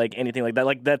family or anything like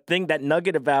that. That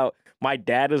nugget about my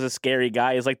dad was a scary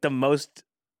guy is the most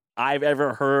I've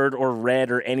ever heard or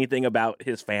read or anything about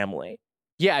his family.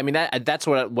 Yeah, I mean that's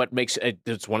what makes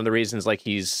it's one of the reasons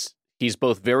he's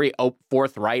both very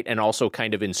forthright and also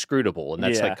kind of inscrutable, and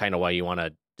that's kind of why you want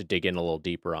to dig in a little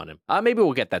deeper on him. Maybe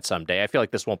we'll get that someday. I feel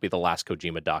like this won't be the last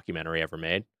Kojima documentary ever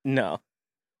made. No.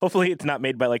 Hopefully it's not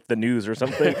made by the news or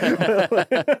something.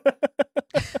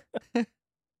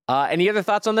 Any other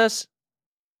thoughts on this?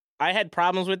 I had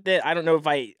problems with it. I don't know if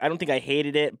I don't think I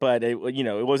hated it, but it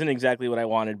wasn't exactly what I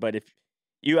wanted. But if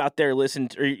you out there listening,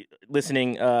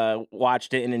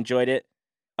 watched it and enjoyed it,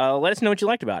 let us know what you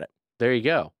liked about it. There you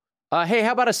go. Hey,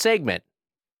 how about a segment?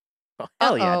 Oh,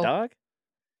 hell yeah, dog.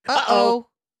 Uh-oh.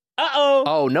 Uh-oh.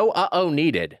 Oh, no uh-oh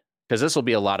needed, because this will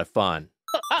be a lot of fun.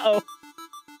 Uh-oh.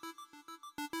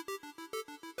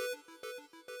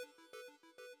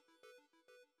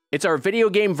 It's our video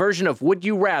game version of Would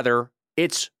You Rather.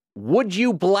 It's Would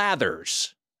You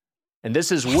Blathers. And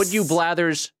this is Would You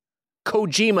Blathers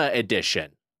Kojima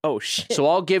edition. Oh, shit. So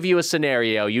I'll give you a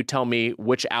scenario. You tell me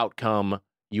which outcome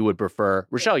you would prefer.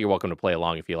 Rochelle, you're welcome to play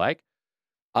along if you like.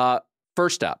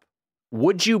 First up,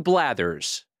 would you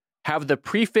blathers have the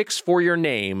prefix for your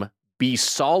name be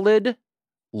solid,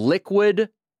 liquid,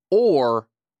 or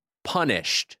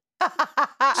punished?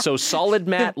 So solid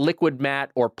Matt, liquid Matt,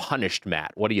 or punished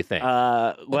Matt? What do you think?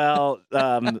 Well,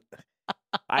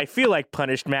 I feel like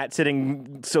punished Matt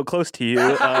sitting so close to you.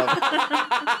 No,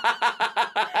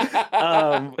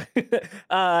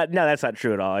 that's not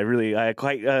true at all. I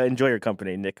quite enjoy your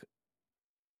company, Nick.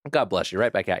 God bless you.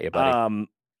 Right back at you, buddy.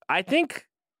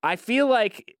 I feel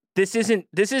like this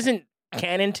isn't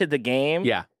canon to the game.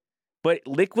 Yeah. But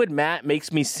liquid Matt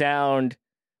makes me sound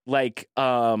like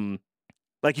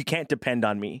you can't depend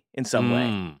on me in some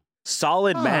way.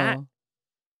 Solid Matt,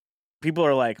 people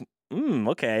are like,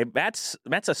 okay, Matt's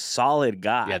a solid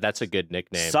guy. Yeah, that's a good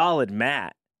nickname. Solid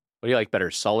Matt. What do you like better,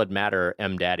 Solid Matt or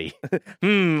M Daddy? You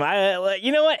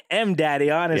know what? M Daddy,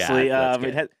 honestly. Yeah,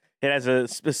 it has a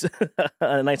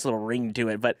nice little ring to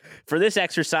it. But for this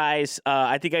exercise,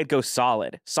 I think I'd go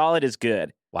solid. Solid is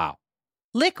good. Wow.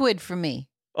 Liquid for me.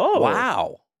 Oh.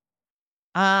 Wow.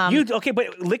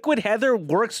 But Liquid Heather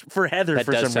works for Heather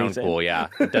for some reason. That does sound cool, yeah.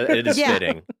 It is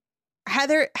fitting.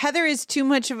 Heather is too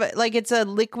much of it's a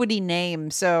liquidy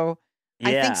name, so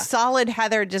I think Solid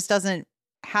Heather just doesn't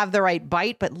have the right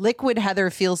bite, but Liquid Heather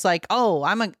feels like, oh,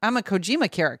 I'm a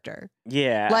Kojima character.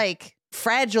 Yeah. Like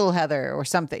Fragile Heather or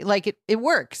something. Like it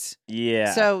works.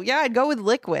 Yeah. So yeah, I'd go with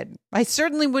Liquid. I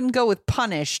certainly wouldn't go with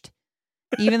Punished,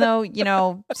 even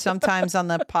though, sometimes on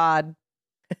the pod.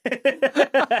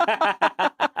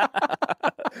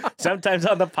 Sometimes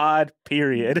on the pod,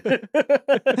 period.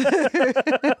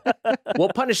 Well,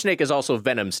 Punish Snake is also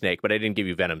Venom Snake, but I didn't give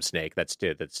you Venom Snake. That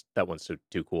one's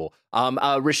too cool.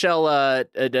 Rochelle,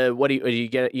 what do you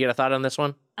get? You got a thought on this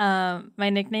one? My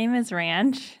nickname is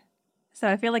Ranch, so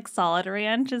I feel like Solid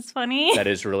Ranch is funny. That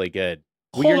is really good.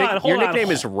 Your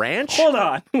nickname is Ranch? Hold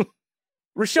on.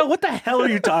 Rochelle, what the hell are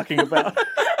you talking about?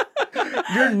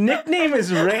 Your nickname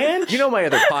is Ranch? You know my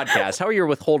other podcast. How are you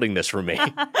withholding this from me?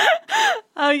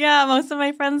 Oh, yeah. Most of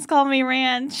my friends call me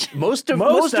Ranch. Most of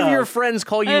your friends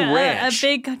call you Ranch. A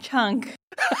big chunk.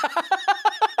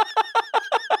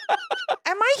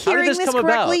 Am I hearing this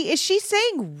correctly? About? Is she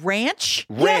saying ranch?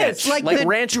 Ranch. Yes, like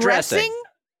ranch dressing.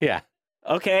 Yeah.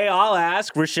 Okay, I'll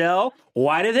ask. Rochelle,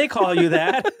 why do they call you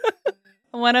that?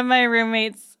 One of my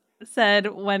roommates said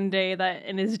one day that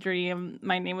in his dream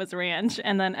my name was Ranch,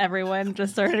 and then everyone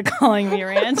just started calling me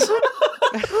Ranch.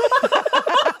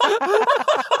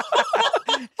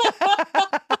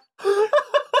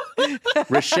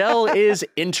 Rochelle is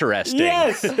interesting.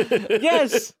 Yes.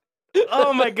 Yes.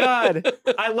 Oh my God.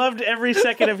 I loved every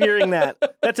second of hearing that.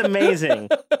 That's amazing.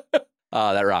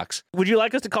 Oh, that rocks. Would you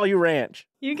like us to call you Ranch?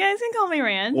 You guys can call me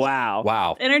Ranch. Wow.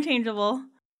 Wow. Interchangeable.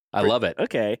 I love it.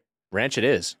 Okay. Ranch it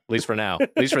is, at least for now,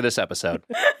 at least for this episode.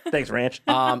 Thanks, Ranch.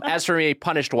 As for me,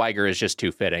 Punished Weiger is just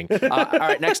too fitting. All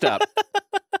right, next up.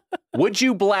 Would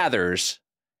you blathers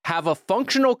have a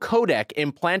functional codec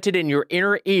implanted in your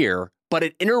inner ear, but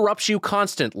it interrupts you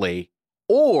constantly,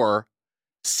 or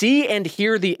see and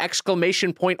hear the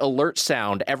exclamation point alert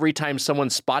sound every time someone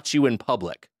spots you in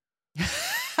public?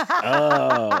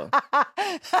 Oh.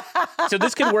 So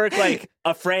this could work like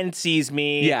a friend sees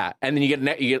me. Yeah, and then you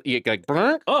get like,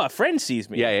 brrr. Oh, a friend sees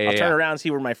me. Yeah, I'll turn around and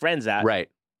see where my friend's at. Right.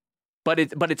 But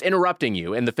it's interrupting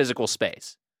you in the physical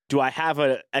space. Do I have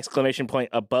an exclamation point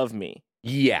above me?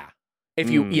 Yeah.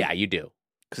 You do.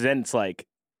 Because then it's like,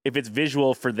 if it's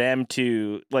visual for them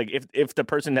to, like, if the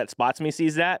person that spots me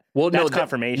sees that, that's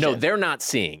confirmation. No, they're not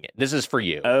seeing it. This is for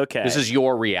you. Okay. This is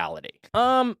your reality.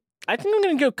 I think I'm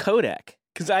going to go codec,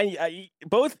 because I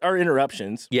both are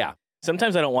interruptions. Yeah.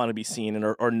 Sometimes I don't want to be seen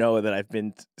or know that I've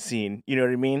been seen. You know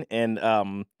what I mean? And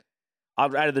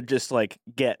I'd rather just, like,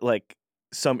 get, like,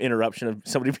 some interruption of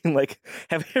somebody being like,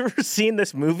 have you ever seen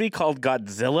this movie called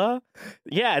Godzilla?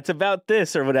 Yeah, it's about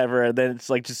this or whatever. And then it's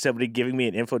like just somebody giving me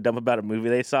an info dump about a movie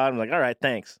they saw. I'm like, all right,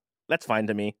 thanks. That's fine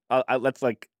to me. That's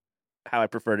like how I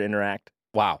prefer to interact.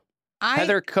 Wow.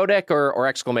 Heather, codec or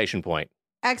exclamation point?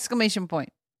 Exclamation point.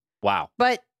 Wow.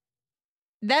 But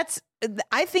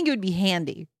I think it would be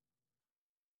handy.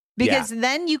 Because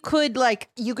then you could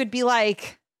be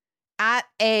like at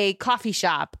a coffee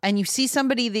shop and you see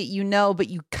somebody that you know, but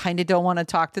you kind of don't want to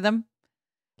talk to them.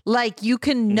 Like, you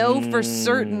can know for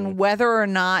certain whether or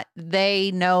not they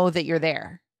know that you're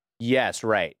there. Yes,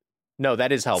 right. No,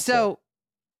 that is helpful.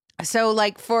 So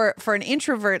like for an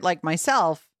introvert like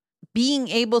myself, being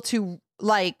able to,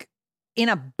 like, in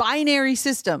a binary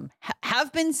system,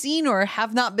 have been seen or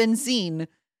have not been seen,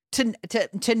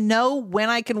 to know when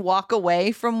I can walk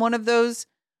away from one of those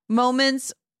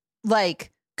moments,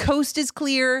 like, coast is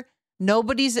clear,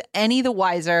 nobody's any the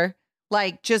wiser,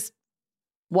 like, just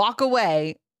walk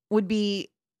away would be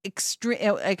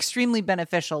extremely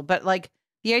beneficial. But, like,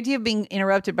 the idea of being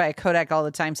interrupted by a codec all the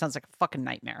time sounds like a fucking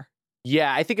nightmare.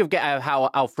 Yeah, I think of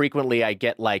how frequently I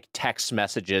get, like, text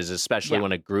messages, especially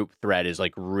when a group thread is,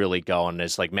 like, really going.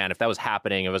 It's like, man, if that was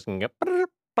happening, if I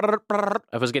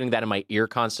was getting that in my ear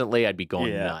constantly, I'd be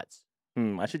going nuts.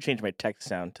 I should change my text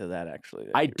sound to that, actually.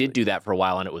 I did do that for a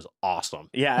while, and it was awesome.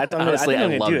 Yeah, honestly, I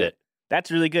loved it. That's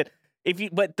really good.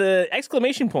 But the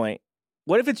exclamation point,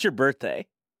 what if it's your birthday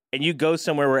and you go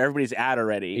somewhere where everybody's at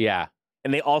already? Yeah.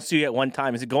 And they all see you at one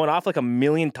time. Is it going off like a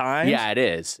million times? Yeah, it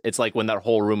is. It's like when that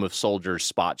whole room of soldiers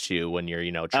spots you when you're,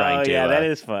 trying to. Yeah, that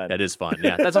is fun. That is fun.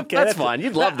 Yeah, that's fun.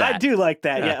 You'd love that. I do like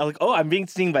that. Yeah. Like, I'm being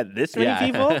seen by this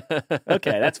many people?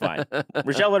 Okay, that's fine.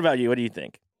 Rochelle, what about you? What do you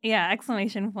think? Yeah,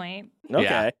 exclamation point. Okay,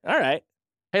 Yeah. All right.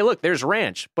 Hey, look, there's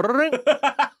Ranch.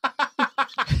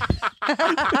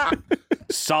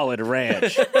 Solid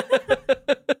Ranch.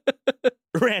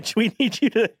 Ranch, we need you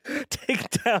to take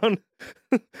down.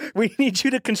 We need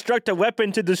you to construct a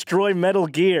weapon to destroy Metal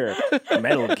Gear.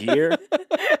 Metal Gear?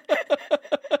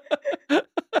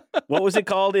 What was it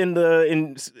called in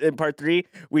part 3?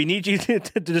 We need you to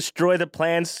destroy the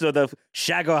plans so the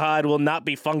Shagohod will not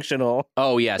be functional.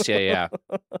 Oh, yes. Yeah.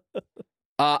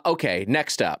 Okay,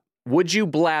 next up. Would you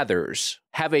blathers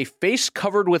have a face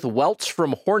covered with welts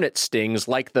from hornet stings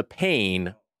like the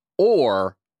pain,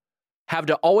 or have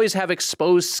to always have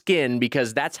exposed skin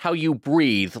because that's how you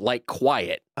breathe, like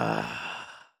quiet?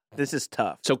 This is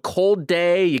tough. So cold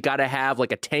day, you got to have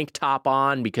like a tank top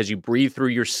on because you breathe through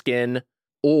your skin,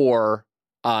 or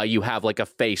you have like a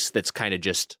face that's kind of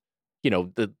just,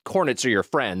 the hornets are your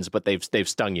friends, but they've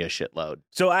stung you a shitload.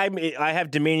 So I have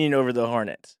dominion over the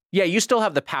hornets. Yeah, you still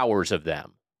have the powers of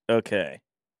them. Okay.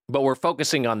 But we're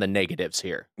focusing on the negatives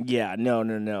here. Yeah, no.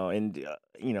 And,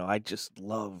 I just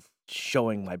love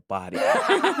showing my body.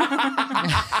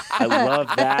 I love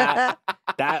that.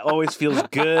 That always feels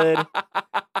good.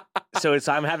 So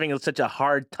I'm having such a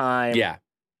hard time. Yeah.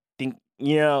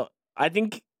 I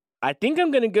think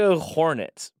I'm going to go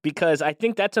hornets because I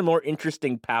think that's a more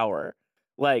interesting power.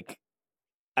 Like,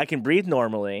 I can breathe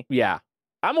normally. Yeah.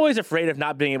 I'm always afraid of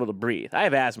not being able to breathe. I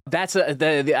have asthma.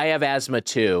 I have asthma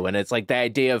too, and it's like the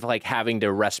idea of like having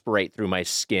to respirate through my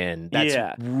skin.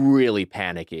 That's really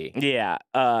panicky. Yeah.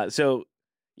 So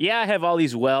yeah, I have all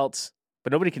these welts,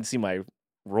 but nobody can see my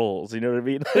rolls. You know what I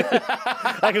mean?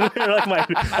 I can wear like my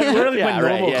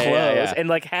normal clothes and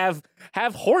like have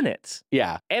hornets.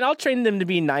 Yeah. And I'll train them to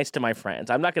be nice to my friends.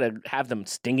 I'm not going to have them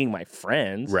stinging my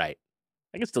friends. Right.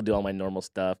 I can still do all my normal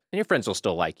stuff. And your friends will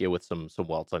still like you with some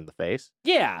welts on the face.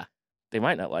 Yeah. They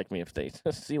might not like me if they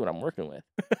see what I'm working with.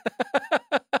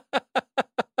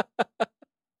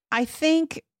 I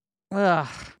think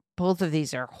both of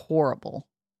these are horrible.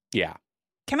 Yeah.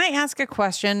 Can I ask a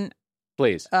question?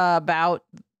 Please. About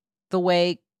the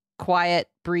way Quiet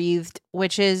breathed,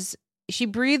 which is she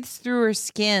breathes through her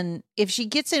skin. If she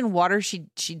gets in water, she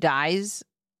dies.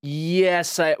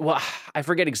 Yes, I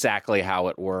forget exactly how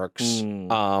it works.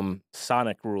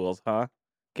 Sonic rules, huh?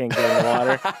 Can't get in the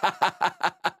water.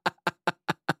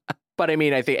 But I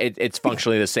mean, I think it's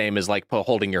functionally the same as like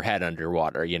holding your head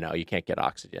underwater. You know, you can't get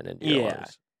oxygen into your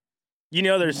lungs. You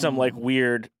know, there's some like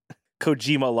weird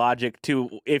Kojima logic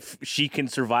to if she can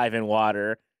survive in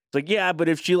water. It's like, yeah, but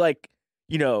if she like,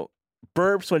 you know,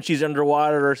 burps when she's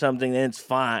underwater or something, then it's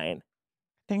fine. I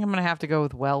think I'm gonna have to go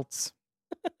with welts.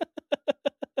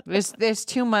 There's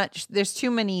too much. There's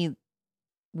too many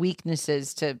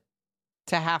weaknesses to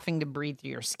having to breathe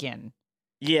through your skin.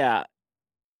 Yeah,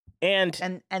 and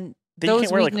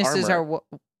those weaknesses are.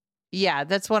 Yeah,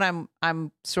 that's what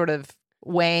I'm sort of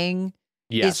weighing.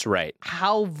 Yes, right.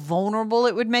 How vulnerable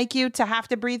it would make you to have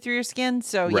to breathe through your skin.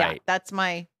 So yeah, that's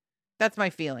my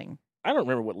feeling. I don't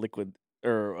remember what Liquid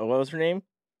or what was her name?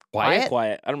 Quiet.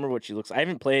 I don't remember what she looks like. I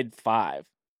haven't played 5.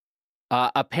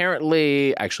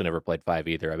 Apparently, I actually never played 5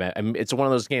 either. I mean, it's one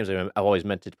of those games I've always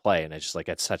meant to play, and I just like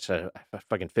it's such a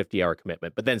fucking 50-hour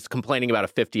commitment. But then it's complaining about a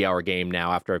 50-hour game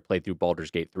now after I played through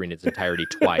Baldur's Gate 3 in its entirety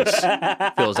twice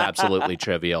feels absolutely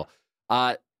trivial.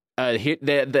 I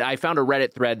found a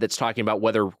Reddit thread that's talking about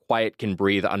whether Quiet can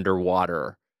breathe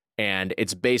underwater, and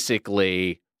it's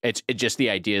basically it just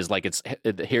the idea is like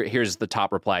here's the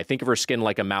top reply. Think of her skin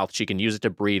like a mouth; she can use it to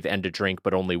breathe and to drink,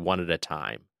 but only one at a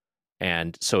time.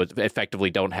 And so it effectively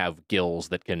don't have gills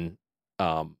that can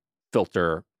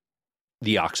filter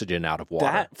the oxygen out of water.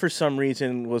 That, for some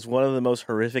reason, was one of the most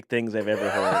horrific things I've ever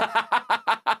heard.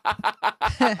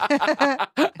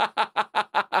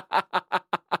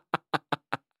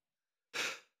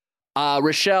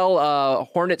 Rochelle,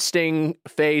 hornet sting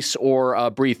face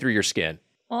or breathe through your skin?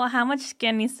 Well, how much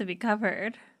skin needs to be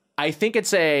covered? I think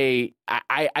it's I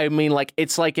mean, like,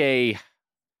 it's like a...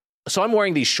 So I'm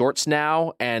wearing these shorts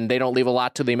now, and they don't leave a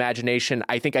lot to the imagination.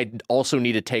 I think I also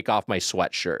need to take off my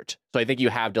sweatshirt. So I think you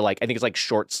have to, like, I think it's like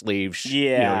short sleeves,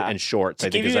 and shorts. To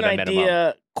I think give is you at an a minimum.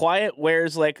 idea, Quiet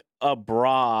wears like a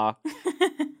bra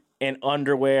and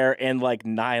underwear and like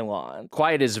nylon.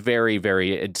 Quiet is very,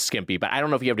 very skimpy, but I don't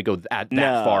know if you have to go that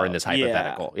far in this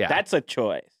hypothetical. Yeah, that's a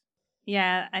choice.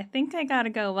 Yeah, I think I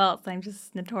gotta go welts. I'm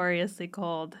just notoriously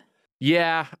cold.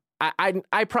 Yeah.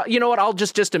 I probably, you know what? I'll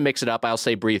just to mix it up, I'll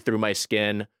say breathe through my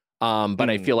skin. But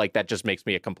I feel like that just makes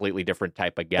me a completely different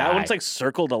type of guy. That one's like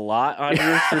circled a lot on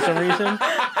yours for some reason.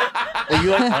 Or you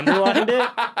like underlined it?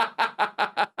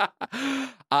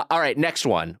 All right, next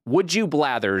one. Would you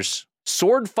blathers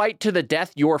sword fight to the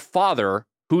death your father,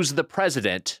 who's the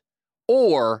president,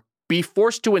 or be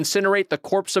forced to incinerate the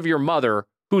corpse of your mother,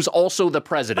 who's also the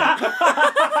president?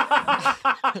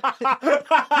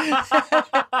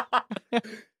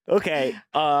 Okay.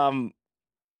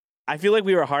 I feel like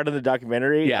we were hard on the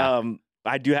documentary. Yeah.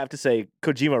 I do have to say,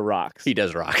 Kojima rocks. He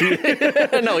does rock.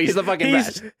 No, he's the fucking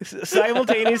best.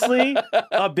 Simultaneously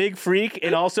a big freak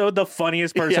and also the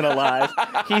funniest person alive.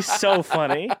 He's so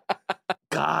funny.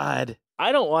 God.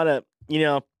 I don't want to,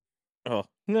 oh,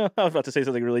 no, I was about to say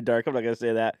something really dark. I'm not going to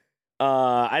say that.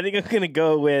 I think I'm going to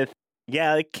go with,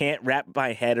 I can't wrap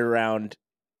my head around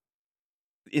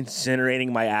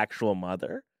incinerating my actual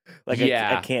mother. Like,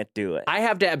 I can't do it. I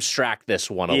have to abstract this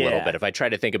one a little bit. If I try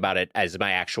to think about it as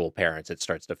my actual parents, it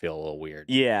starts to feel a little weird.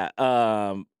 Yeah.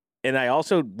 And I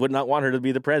also would not want her to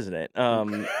be the president.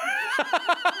 Because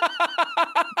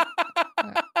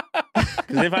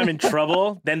if I'm in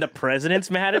trouble, then the president's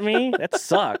mad at me. That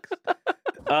sucks.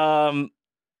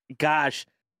 Gosh.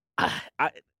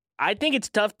 I think it's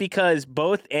tough because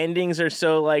both endings are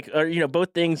so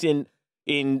both things in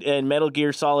Metal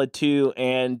Gear Solid 2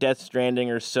 and Death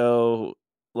Stranding are so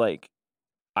like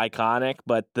iconic,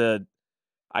 but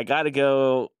I gotta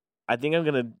go. I think I'm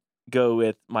gonna go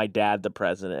with my dad, the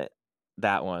president.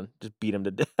 That one, just beat him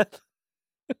to death.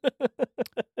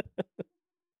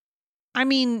 I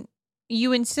mean, you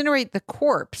incinerate the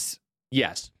corpse.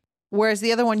 Yes. Whereas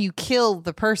the other one, you kill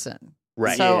the person.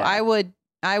 Right. So I would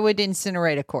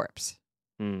incinerate a corpse.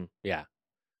 Yeah.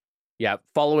 Yeah,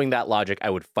 following that logic, I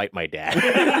would fight my dad.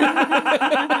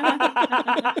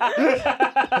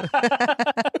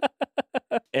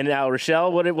 And now,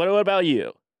 Rochelle, what about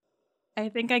you? I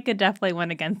think I could definitely win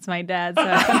against my dad, so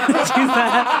I have to choose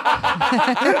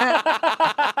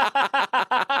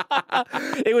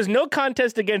that. It was no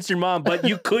contest against your mom, but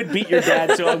you could beat your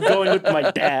dad, so I'm going with my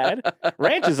dad.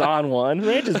 Ranch is on one.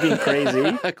 Ranch is being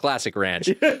crazy. Classic Ranch.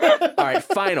 All right,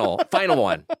 final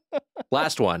one.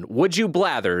 Last one. Would you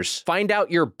blathers find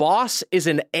out your boss is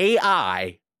an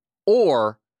AI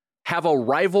or have a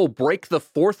rival break the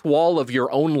fourth wall of your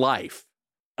own life?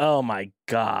 Oh, my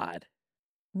God.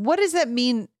 What does that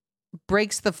mean,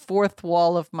 breaks the fourth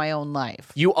wall of my own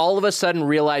life? You all of a sudden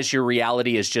realize your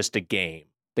reality is just a game,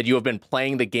 that you have been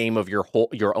playing the game of your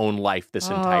own life this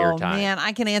entire time. Oh, man,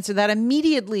 I can answer that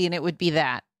immediately, and it would be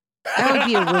that. That would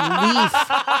be a relief.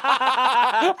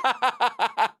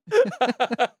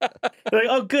 Like,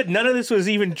 oh, good. None of this was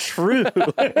even true.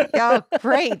 Oh,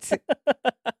 great.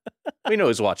 We know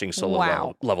who's watching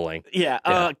Solo Leveling.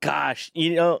 Yeah. Gosh.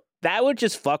 That would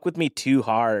just fuck with me too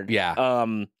hard. Yeah.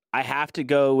 I have to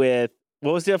go with,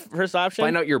 what was the first option?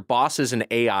 Find out your boss is an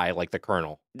AI like the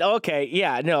Colonel. Okay.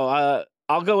 Yeah. No.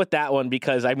 I'll go with that one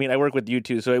because I work with you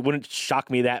two, so it wouldn't shock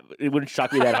me that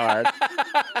hard.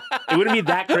 It wouldn't be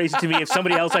that crazy to me if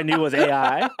somebody else I knew was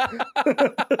AI.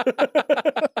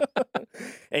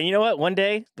 And you know what? One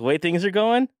day, the way things are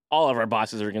going, all of our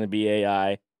bosses are going to be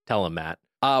AI. Tell him, Matt.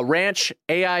 Ranch,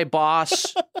 AI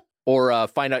boss, or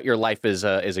find out your life is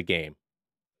a game.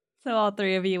 So all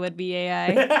three of you would be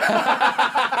AI.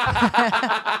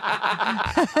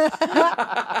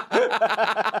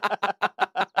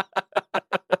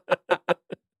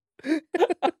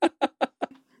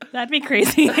 That'd be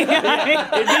crazy. It'd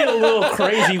be a little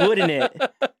crazy, wouldn't it?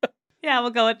 Yeah,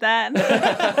 we'll go with that.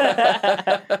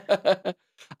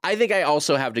 I think I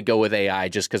also have to go with AI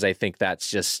just because I think that's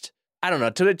just, I don't know,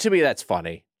 to me that's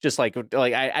funny. Just like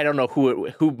I don't know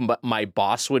who my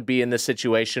boss would be in this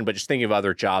situation, but just thinking of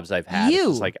other jobs I've had. You.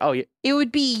 It's just like, oh, yeah. It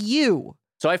would be you.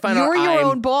 So I find out you're your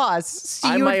own boss. So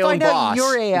I'm you would my own find out boss.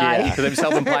 you're AI. Yeah, because I'm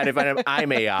self-implied. If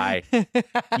I'm AI,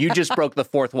 you just broke the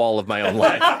fourth wall of my own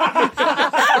life.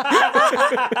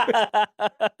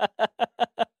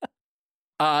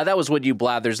 That was Would You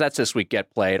Blathers. That's this week Get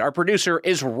Played. Our producer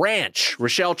is Ranch,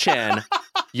 Rochelle Chen,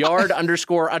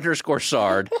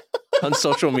 yard__sard on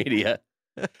social media.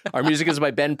 Our music is by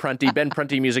Ben Prunty,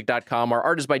 benpruntymusic.com. Our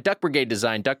art is by Duck Brigade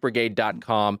Design,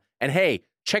 duckbrigade.com. And hey,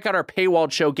 check out our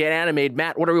paywalled show, Get Animated.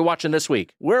 Matt, what are we watching this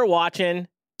week? We're watching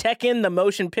Tekken the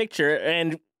Motion Picture,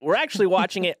 and we're actually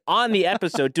watching it on the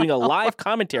episode, doing a live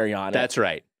commentary on it. That's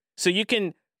right. So you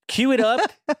can queue it up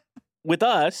with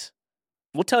us.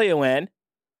 We'll tell you when.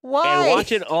 Why? And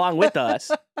watch it along with us.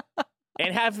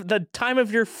 And have the time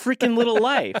of your freaking little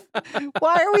life.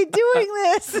 Why are we doing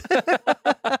this?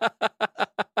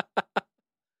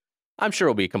 I'm sure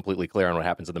we'll be completely clear on what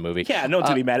happens in the movie. Yeah, no one's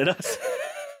going to be mad at us.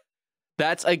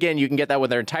 That's, again, you can get that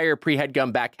with our entire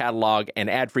pre-HeadGum back catalog and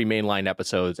ad-free mainline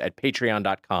episodes at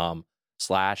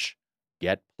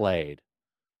patreon.com/getplayed.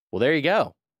 Well, there you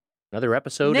go. Another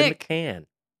episode in the can.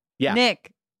 Yeah.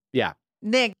 Nick. Yeah.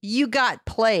 Nick, you got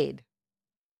played.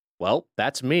 Well,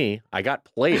 that's me. I got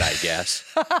played, I guess.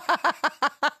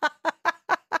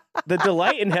 The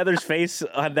delight in Heather's face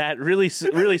on that really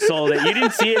sold it. You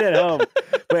didn't see it at home,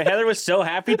 but Heather was so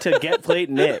happy to get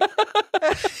played Nick.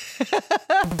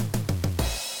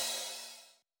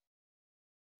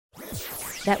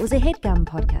 That was a HeadGum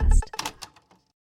podcast.